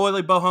know who the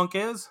oily bohunk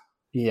is?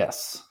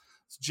 Yes.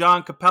 It's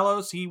John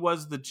Capellos. He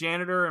was the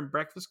janitor in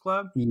Breakfast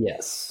Club.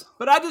 Yes.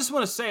 But I just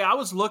want to say, I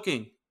was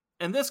looking,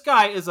 and this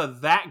guy is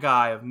that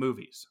guy of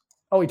movies.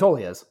 Oh, he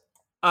totally is.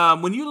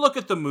 When you look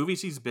at the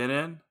movies he's been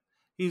in,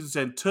 he's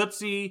in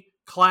Tootsie,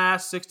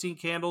 Class, 16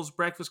 Candles,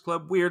 Breakfast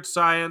Club, Weird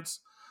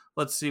Science.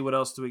 Let's see, what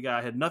else do we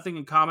got? Had Nothing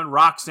in Common,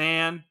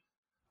 Roxanne,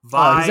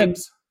 Vibes.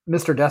 He's in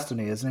Mr.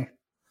 Destiny, isn't he?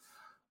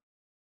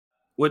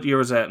 What year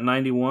was that?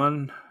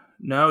 91?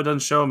 No, it doesn't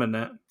show him in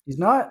that. He's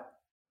not?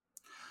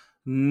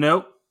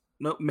 Nope.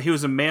 He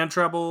was in Man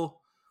Trouble.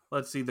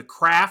 Let's see, The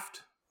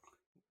Craft.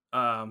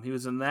 He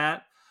was in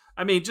that.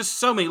 I mean, just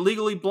so many.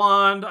 Legally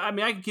Blonde. I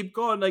mean, I can keep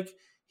going. Like,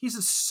 he's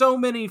in so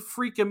many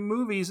freaking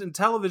movies and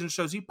television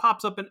shows. He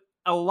pops up in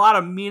a lot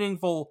of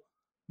meaningful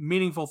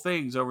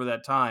things over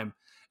that time.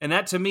 And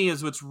that, to me,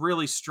 is what's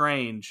really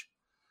strange,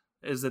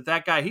 is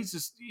that guy,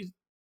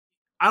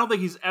 I don't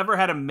think he's ever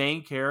had a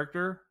main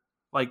character,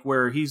 like,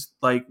 where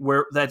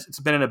it's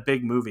been in a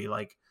big movie.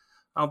 Like,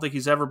 I don't think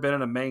he's ever been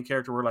in a main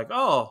character where, like,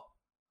 oh,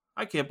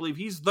 I can't believe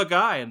he's the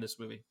guy in this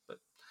movie. But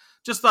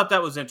just thought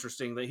that was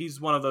interesting, that he's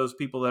one of those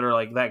people that are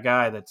like that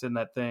guy that's in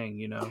that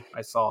thing,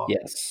 I saw.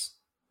 Yes.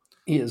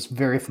 He is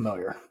very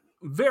familiar.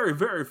 Very,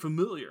 very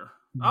familiar.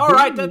 All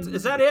right.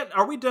 Is that it?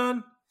 Are we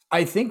done?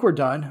 I think we're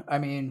done. I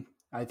mean,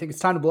 I think it's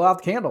time to blow out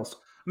the candles.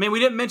 I mean,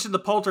 we didn't mention the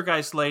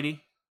poltergeist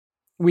lady.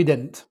 We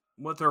didn't.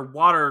 With her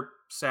water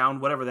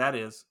sound, whatever that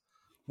is.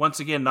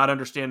 Once again, not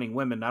understanding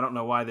women. I don't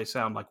know why they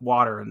sound like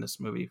water in this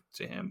movie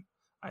to him.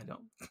 I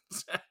don't.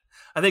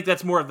 I think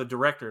that's more of the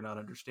director not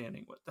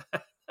understanding what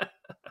that.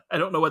 I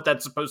don't know what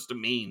that's supposed to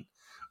mean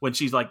when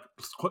she's like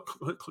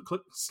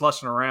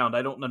slushing around.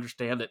 I don't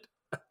understand it.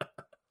 Do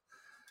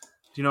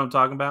you know what I'm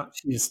talking about?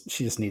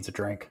 She just needs a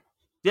drink.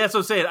 Yeah,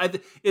 so say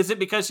it. Is it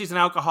because she's an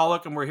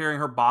alcoholic and we're hearing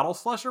her bottle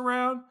slush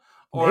around,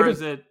 or Maybe.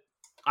 is it?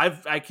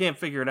 I can't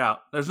figure it out.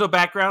 There's no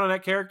background on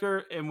that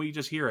character, and we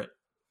just hear it.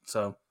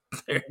 So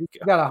there you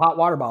You got a hot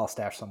water bottle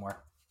stashed somewhere.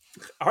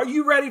 go. Are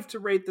you ready to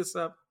rate this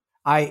up?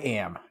 I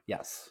am.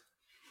 Yes.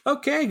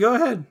 Okay, go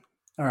ahead.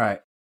 All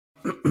right.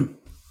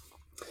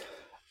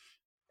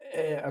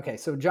 Okay,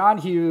 so John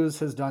Hughes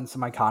has done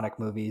some iconic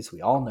movies.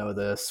 We all know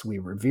this. We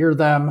revere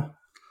them.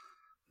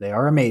 They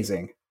are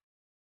amazing.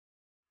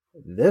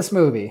 This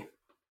movie,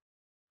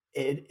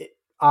 it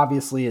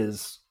obviously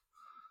is,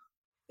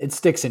 it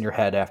sticks in your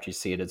head after you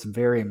see it. It's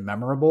very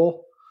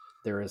memorable.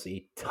 There is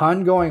a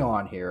ton going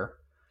on here.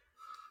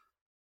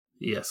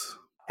 Yes.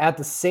 At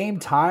the same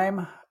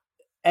time,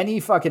 any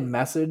fucking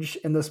message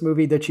in this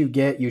movie that you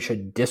get, you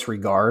should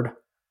disregard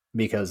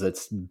because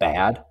it's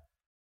bad.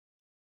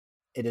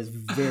 It is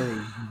very,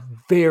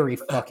 very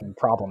fucking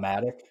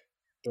problematic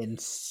in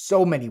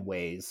so many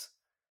ways.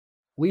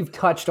 We've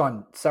touched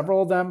on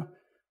several of them,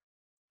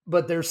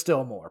 but there's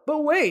still more.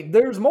 But wait,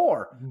 there's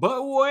more.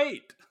 But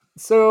wait.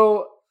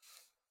 So,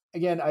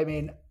 again, I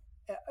mean,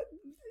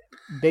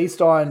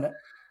 based on,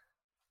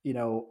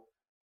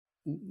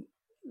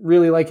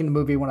 really liking the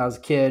movie when I was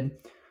a kid,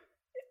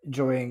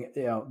 enjoying,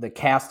 the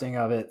casting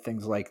of it,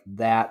 things like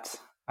that.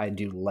 I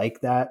do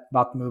like that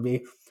about the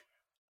movie.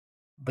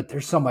 But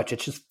there's so much.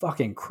 It's just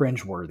fucking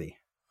cringeworthy.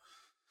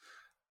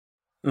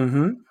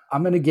 Mm-hmm.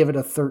 I'm going to give it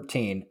a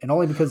 13, and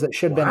only because it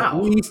should have been at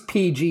least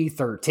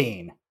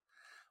PG-13.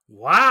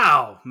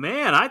 Wow,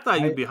 man, I thought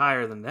you'd be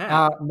higher than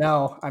that.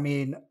 No, I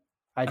mean,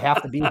 I'd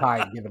have to be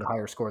high to give it a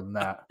higher score than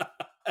that.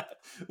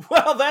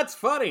 Well, that's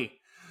funny.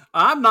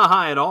 I'm not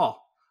high at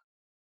all.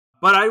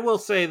 But I will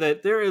say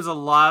that there is a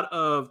lot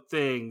of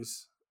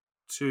things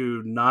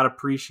to not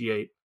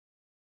appreciate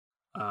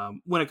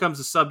when it comes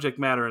to subject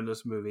matter in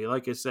this movie.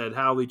 Like I said,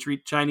 how we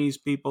treat Chinese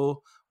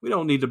people. We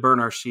don't need to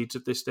burn our sheets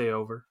if they stay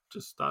over.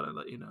 Just thought I'd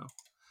let you know.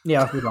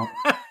 Yeah, we don't.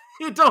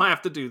 You don't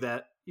have to do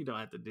that. You don't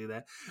have to do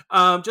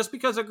that. Just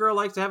because a girl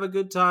likes to have a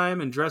good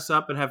time and dress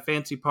up and have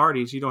fancy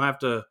parties, you don't have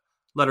to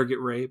let her get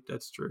raped.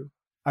 That's true.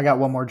 I got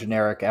one more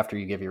generic after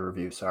you give your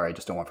review. Sorry, I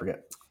just don't want to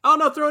forget. Oh,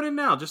 no, throw it in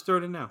now. Just throw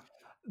it in now.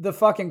 The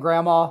fucking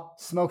grandma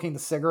smoking the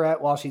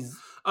cigarette while she's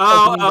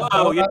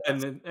yeah.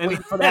 And waiting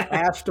for that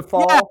ash to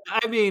fall. Yeah,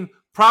 I mean,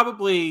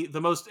 probably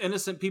the most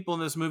innocent people in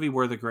this movie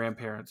were the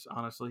grandparents,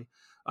 honestly.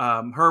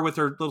 Her with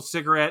her little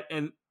cigarette,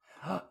 and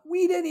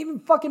we didn't even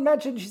fucking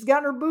mention she's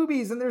got her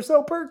boobies and they're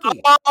so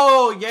perky.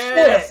 Oh,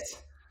 yeah.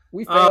 Shit.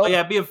 We failed. Oh,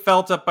 yeah, being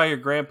felt up by your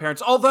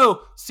grandparents.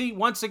 Although, see,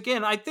 once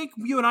again, I think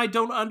you and I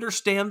don't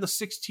understand the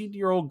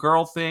 16-year-old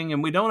girl thing,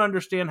 and we don't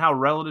understand how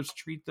relatives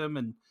treat them,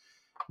 and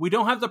we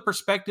don't have the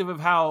perspective of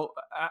how,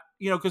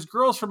 because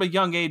girls from a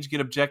young age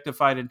get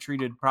objectified and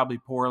treated probably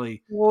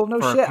poorly. Well, no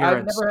shit.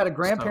 I've never had a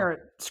grandparent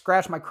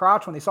scratch my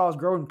crotch when they saw I was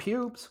growing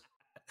pubes.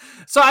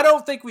 So I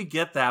don't think we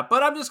get that.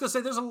 But I'm just going to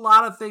say there's a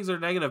lot of things that are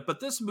negative. But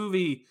this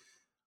movie,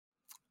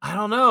 I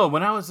don't know.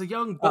 When I was a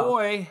young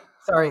boy,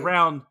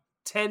 around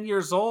 10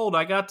 years old,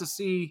 I got to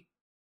see.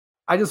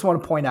 I just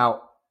want to point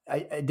out, I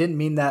didn't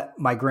mean that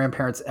my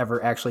grandparents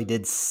ever actually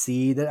did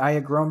see that I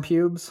had grown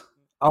pubes.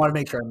 I want to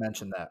make sure I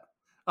mentioned that.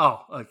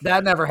 Oh, okay.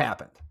 That never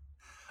happened.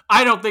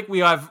 I don't think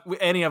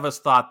any of us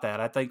thought that.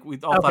 I think we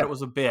all thought it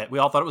was a bit. We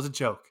all thought it was a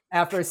joke.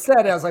 After I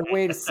said it, I was like,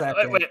 wait a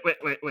second.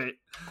 Wait.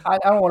 I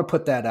don't want to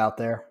put that out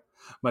there.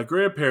 My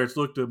grandparents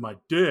looked at my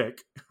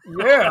dick.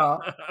 Yeah.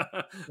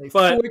 They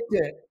flicked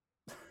it.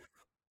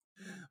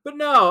 But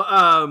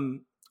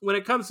no, when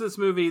it comes to this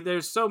movie,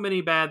 there's so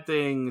many bad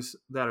things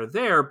that are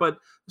there, but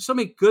there's so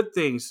many good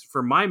things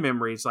for my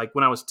memories. Like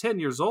when I was 10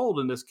 years old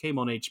and this came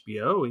on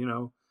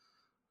HBO,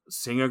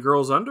 seeing a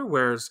girl's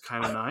underwear is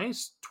kind of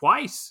nice.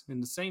 Twice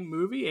in the same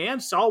movie,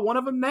 and saw one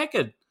of them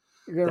naked.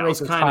 That was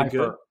kind of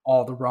good. For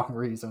all the wrong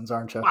reasons,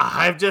 aren't you?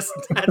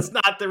 That's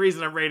not the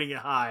reason I'm rating it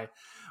high.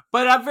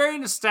 But I'm very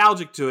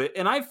nostalgic to it,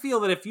 and I feel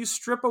that if you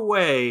strip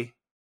away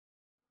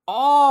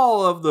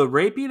all of the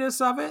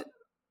rapiness of it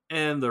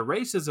and the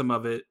racism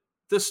of it,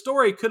 the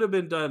story could have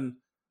been done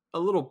a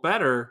little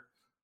better.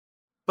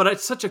 But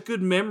it's such a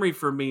good memory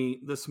for me,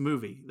 this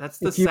movie. That's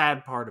the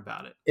sad part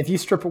about it. If you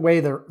strip away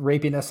the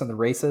rapiness and the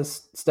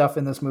racist stuff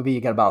in this movie,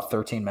 you got about a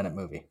 13-minute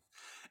movie.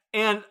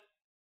 And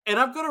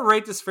I'm going to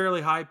rate this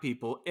fairly high,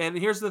 people. And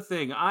here's the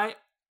thing. I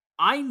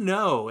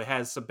know it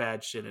has some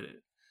bad shit in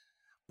it.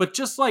 But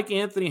just like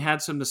Anthony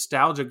had some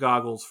nostalgia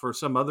goggles for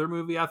some other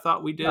movie I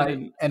thought we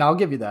did. And I'll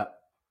give you that.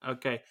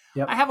 Okay.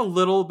 Yep. I have a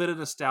little bit of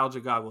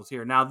nostalgia goggles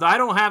here. Now, I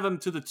don't have them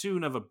to the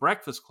tune of a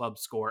Breakfast Club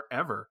score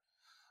ever.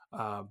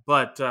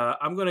 But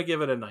I'm going to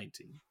give it a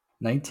 19.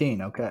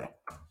 19, okay.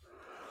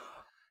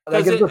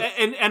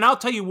 And I'll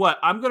tell you what,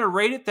 I'm going to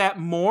rate it that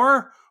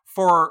more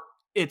for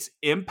its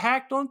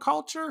impact on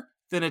culture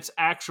than its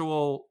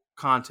actual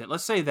content.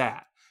 Let's say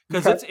that.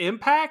 Because its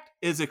impact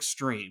is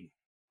extreme.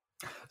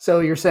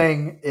 So you're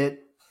saying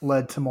it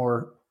led to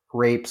more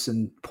rapes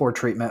and poor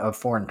treatment of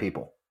foreign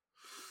people?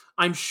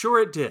 I'm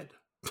sure it did.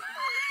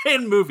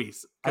 In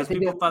movies. Because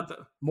people thought that.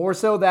 More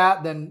so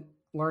that than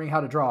learning how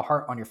to draw a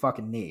heart on your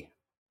fucking knee.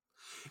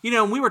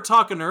 We were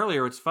talking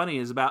earlier, what's funny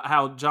is about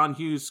how John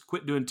Hughes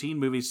quit doing teen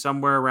movies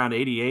somewhere around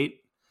 88.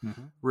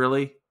 Mm-hmm.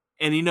 Really?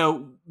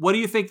 And what do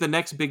you think the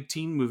next big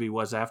teen movie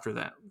was after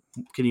that?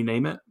 Can you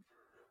name it?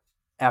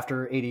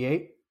 After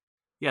 88?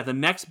 Yeah, the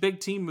next big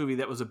teen movie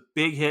that was a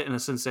big hit and a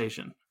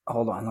sensation.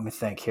 Hold on, let me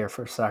think here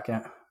for a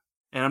second.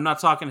 And I'm not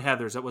talking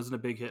Heathers. That wasn't a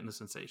big hit and a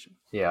sensation.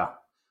 Yeah.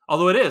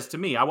 Although it is, to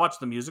me. I watched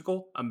the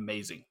musical.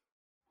 Amazing.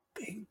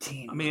 Big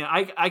teen. I mean,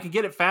 I could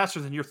get it faster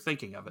than you're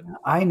thinking of it.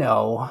 I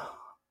know.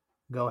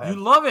 Go ahead.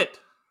 You love it.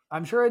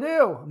 I'm sure I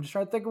do. I'm just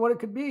trying to think of what it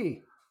could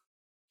be.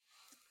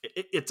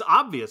 It's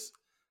obvious.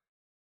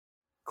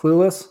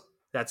 Clueless?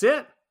 That's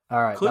it.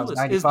 All right.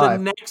 Clueless is the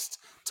next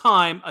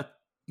time a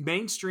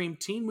mainstream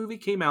teen movie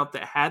came out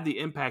that had the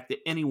impact that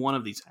any one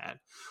of these had.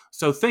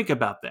 So think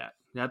about that.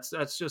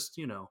 That's just,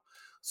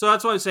 So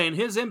that's why I'm saying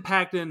his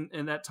impact in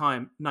that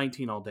time,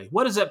 19 all day.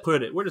 What does that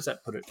put it? Where does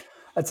that put it?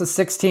 That's a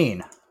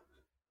 16.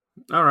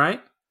 All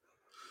right.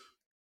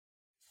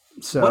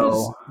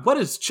 So what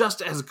is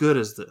just as good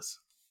as this?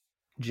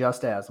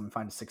 Just as I'm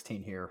finding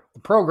 16 here. The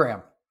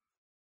Program.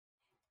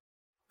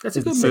 That's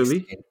a good movie.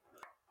 16.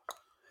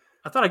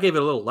 I thought I gave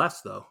it a little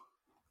less though.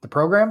 The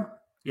Program?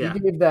 Yeah. You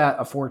gave that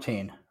a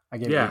 14. I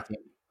gave it 18.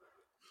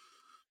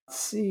 Let's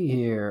see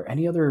here.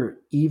 Any other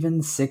even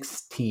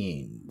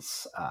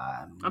 16s?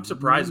 I'm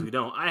surprised we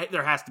don't.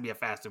 There has to be a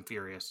Fast and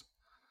Furious.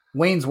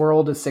 Wayne's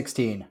World is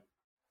 16.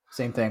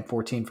 Same thing.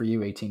 14 for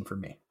you, 18 for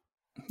me.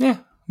 Yeah,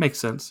 makes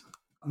sense.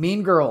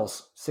 Mean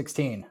Girls,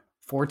 16.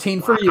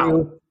 14 for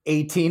you,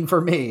 18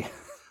 for me.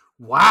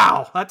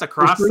 Wow, that's a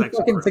cross section.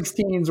 Fucking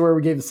 16s where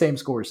we gave the same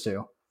scores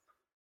to.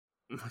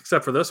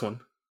 Except for this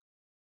one.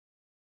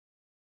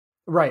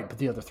 Right, but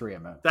the other three I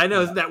meant. I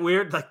know, isn't that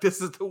weird? Like,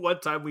 this is the one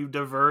time we've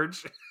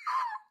diverged.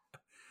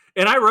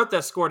 And I wrote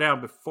that score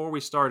down before we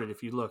started,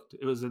 if you looked.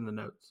 It was in the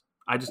notes.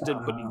 I just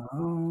didn't put any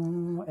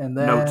and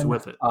then, notes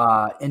with it.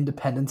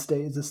 Independence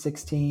Day is a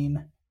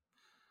 16.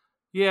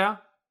 Yeah.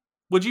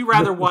 Would you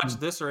rather watch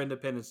this or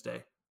Independence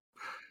Day?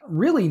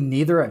 Really,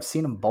 neither. I've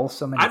seen them both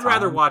so many times. I'd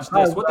rather watch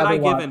this. What did I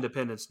give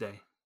Independence Day?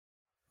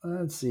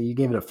 Let's see. You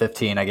gave it a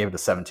 15. I gave it a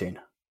 17.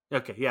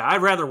 Okay, yeah.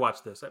 I'd rather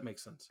watch this. That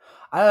makes sense.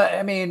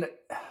 I mean,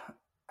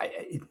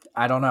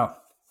 I don't know.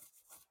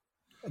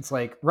 It's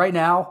like right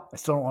now, I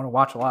still don't want to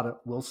watch a lot of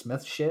Will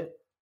Smith shit.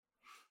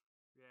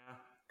 Yeah.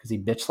 Because he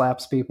bitch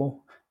slaps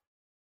people.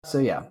 So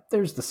yeah,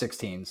 there's the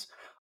 16s.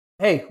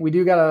 Hey, we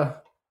do got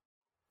to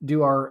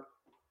do our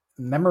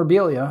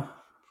memorabilia.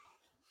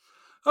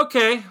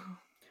 Okay.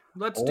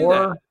 Let's do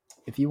that.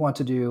 If you want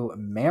to do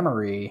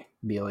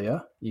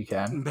memorabilia, you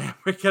can.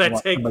 Can I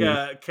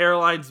take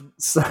Caroline's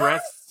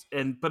breasts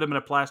and put them in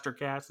a plaster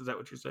cast? Is that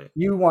what you're saying?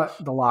 You want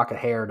the lock of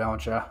hair,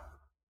 don't you?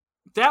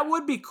 That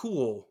would be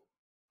cool.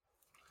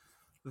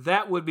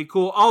 That would be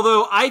cool.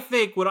 Although I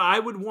think what I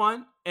would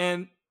want,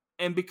 and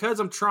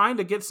because I'm trying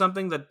to get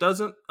something that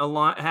doesn't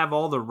have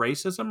all the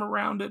racism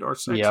around it or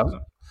sexism,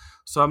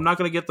 so I'm not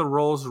going to get the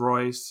Rolls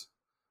Royce.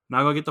 I'm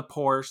not going to get the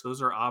Porsche.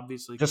 Those are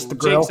obviously just cool. the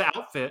grill. Jake's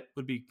outfit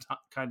would be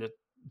kind of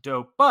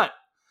dope. But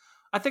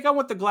I think I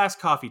want the glass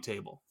coffee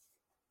table.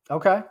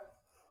 Okay.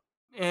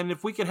 And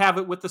if we could have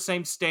it with the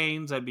same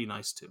stains, that'd be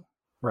nice too.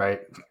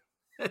 Right.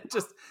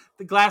 Just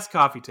the glass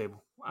coffee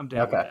table. I'm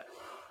down with that.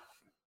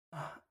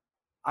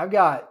 I've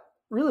got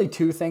really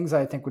two things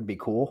I think would be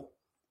cool.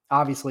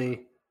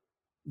 Obviously,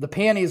 the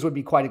panties would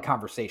be quite a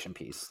conversation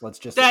piece. Let's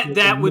just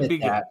that would be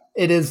good.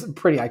 It is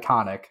pretty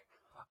iconic.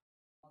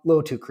 A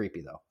little too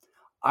creepy though.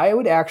 I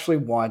would actually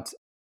want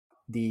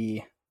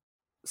the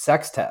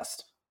sex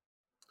test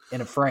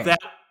in a frame.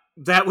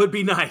 That would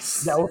be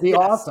nice. That would be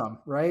awesome,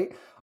 right?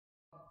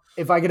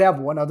 If I could have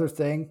one other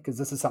thing, because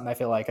this is something I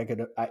feel like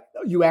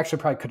you actually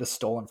probably could have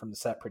stolen from the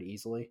set pretty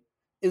easily,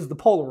 is the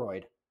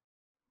Polaroid.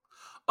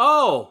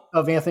 Oh,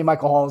 of Anthony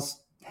Michael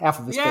Hall's half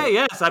of his face.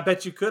 Yes, I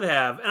bet you could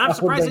have. And I'm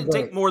surprised it didn't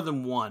take more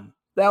than one.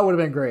 That would have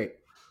been great.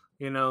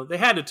 They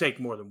had to take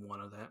more than one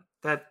of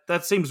that.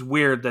 That seems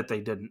weird that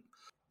they didn't.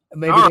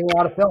 Maybe they were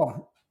out of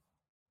film.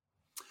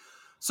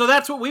 So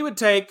that's what we would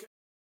take.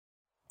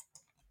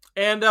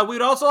 And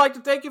we'd also like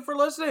to thank you for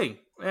listening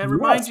and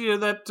remind you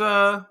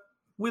that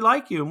we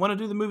like you and want to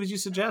do the movies you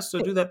suggest. So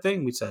do that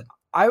thing we said.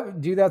 I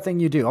do that thing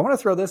you do. I want to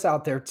throw this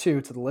out there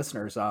too to the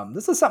listeners.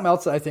 This is something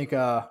else that I think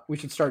we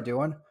should start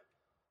doing.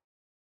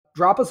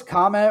 Drop us a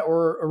comment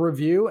or a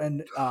review,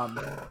 and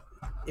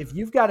if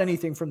you've got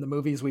anything from the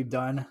movies we've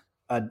done,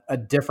 a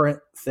different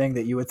thing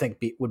that you would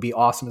think would be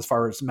awesome as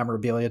far as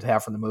memorabilia to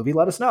have from the movie,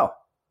 let us know.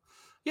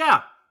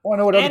 Yeah, I want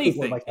to know what other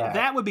people would like to have.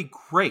 That would be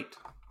great.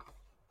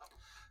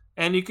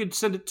 And you could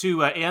send it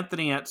to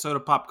Anthony at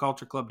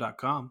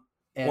sodapopcultureclub.com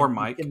or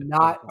Mike. You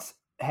cannot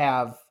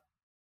have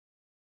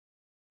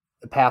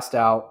the passed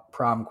out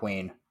prom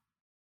queen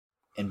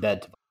in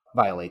bed to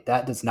violate.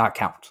 That does not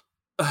count.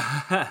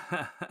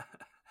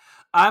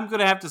 I'm going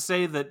to have to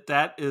say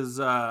that is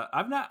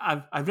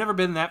I've never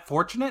been that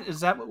fortunate.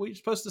 Is that what we're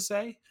supposed to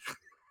say?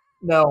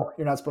 No,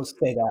 you're not supposed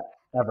to say that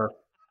ever.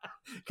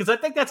 Because I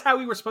think that's how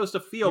we were supposed to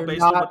feel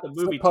based on what the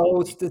movie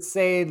told me. Supposed to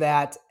say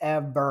that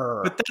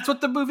ever. But that's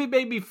what the movie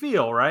made me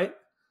feel, right?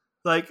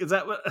 Like, is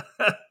that what?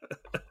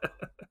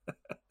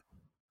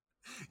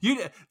 You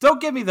don't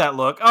give me that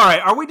look. All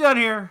right, are we done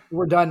here?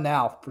 We're done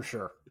now, for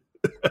sure.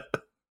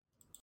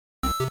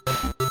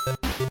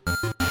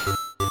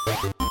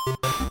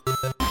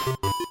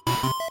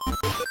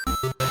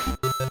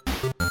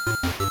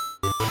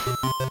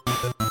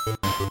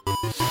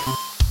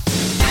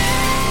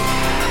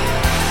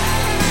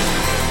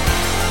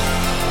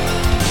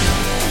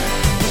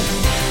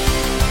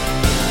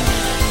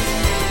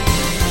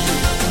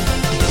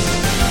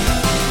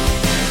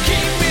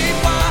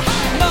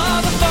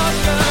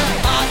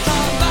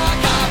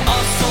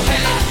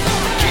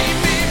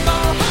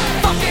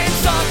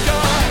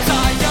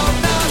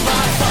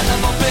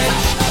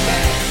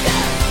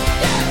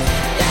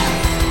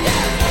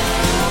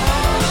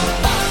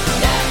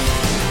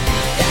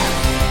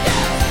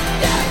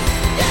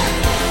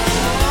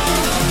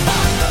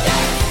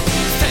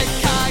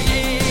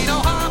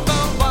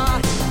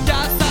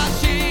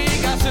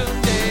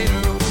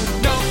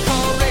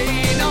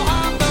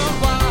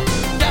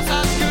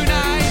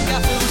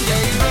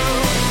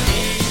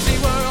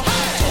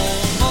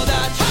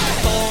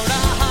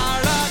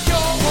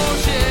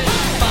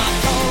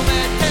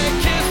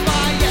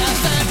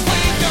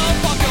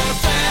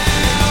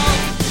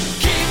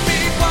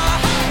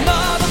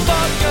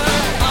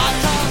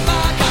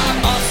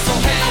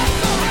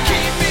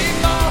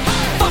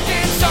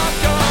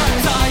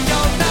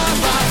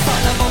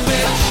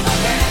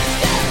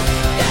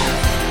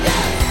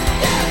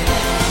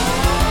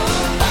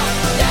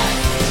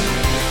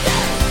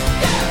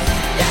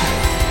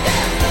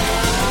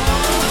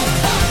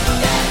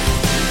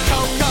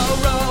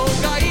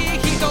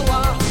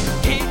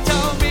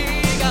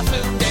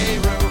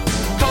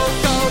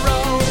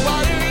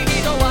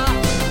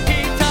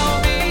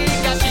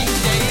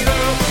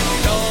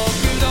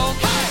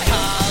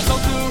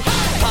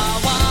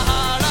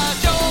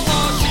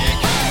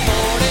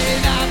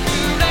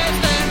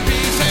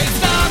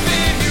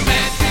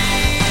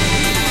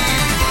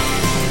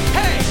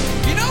 Hey,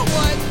 you know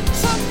what?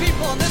 Some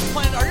people on this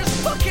planet are just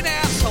fucking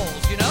assholes.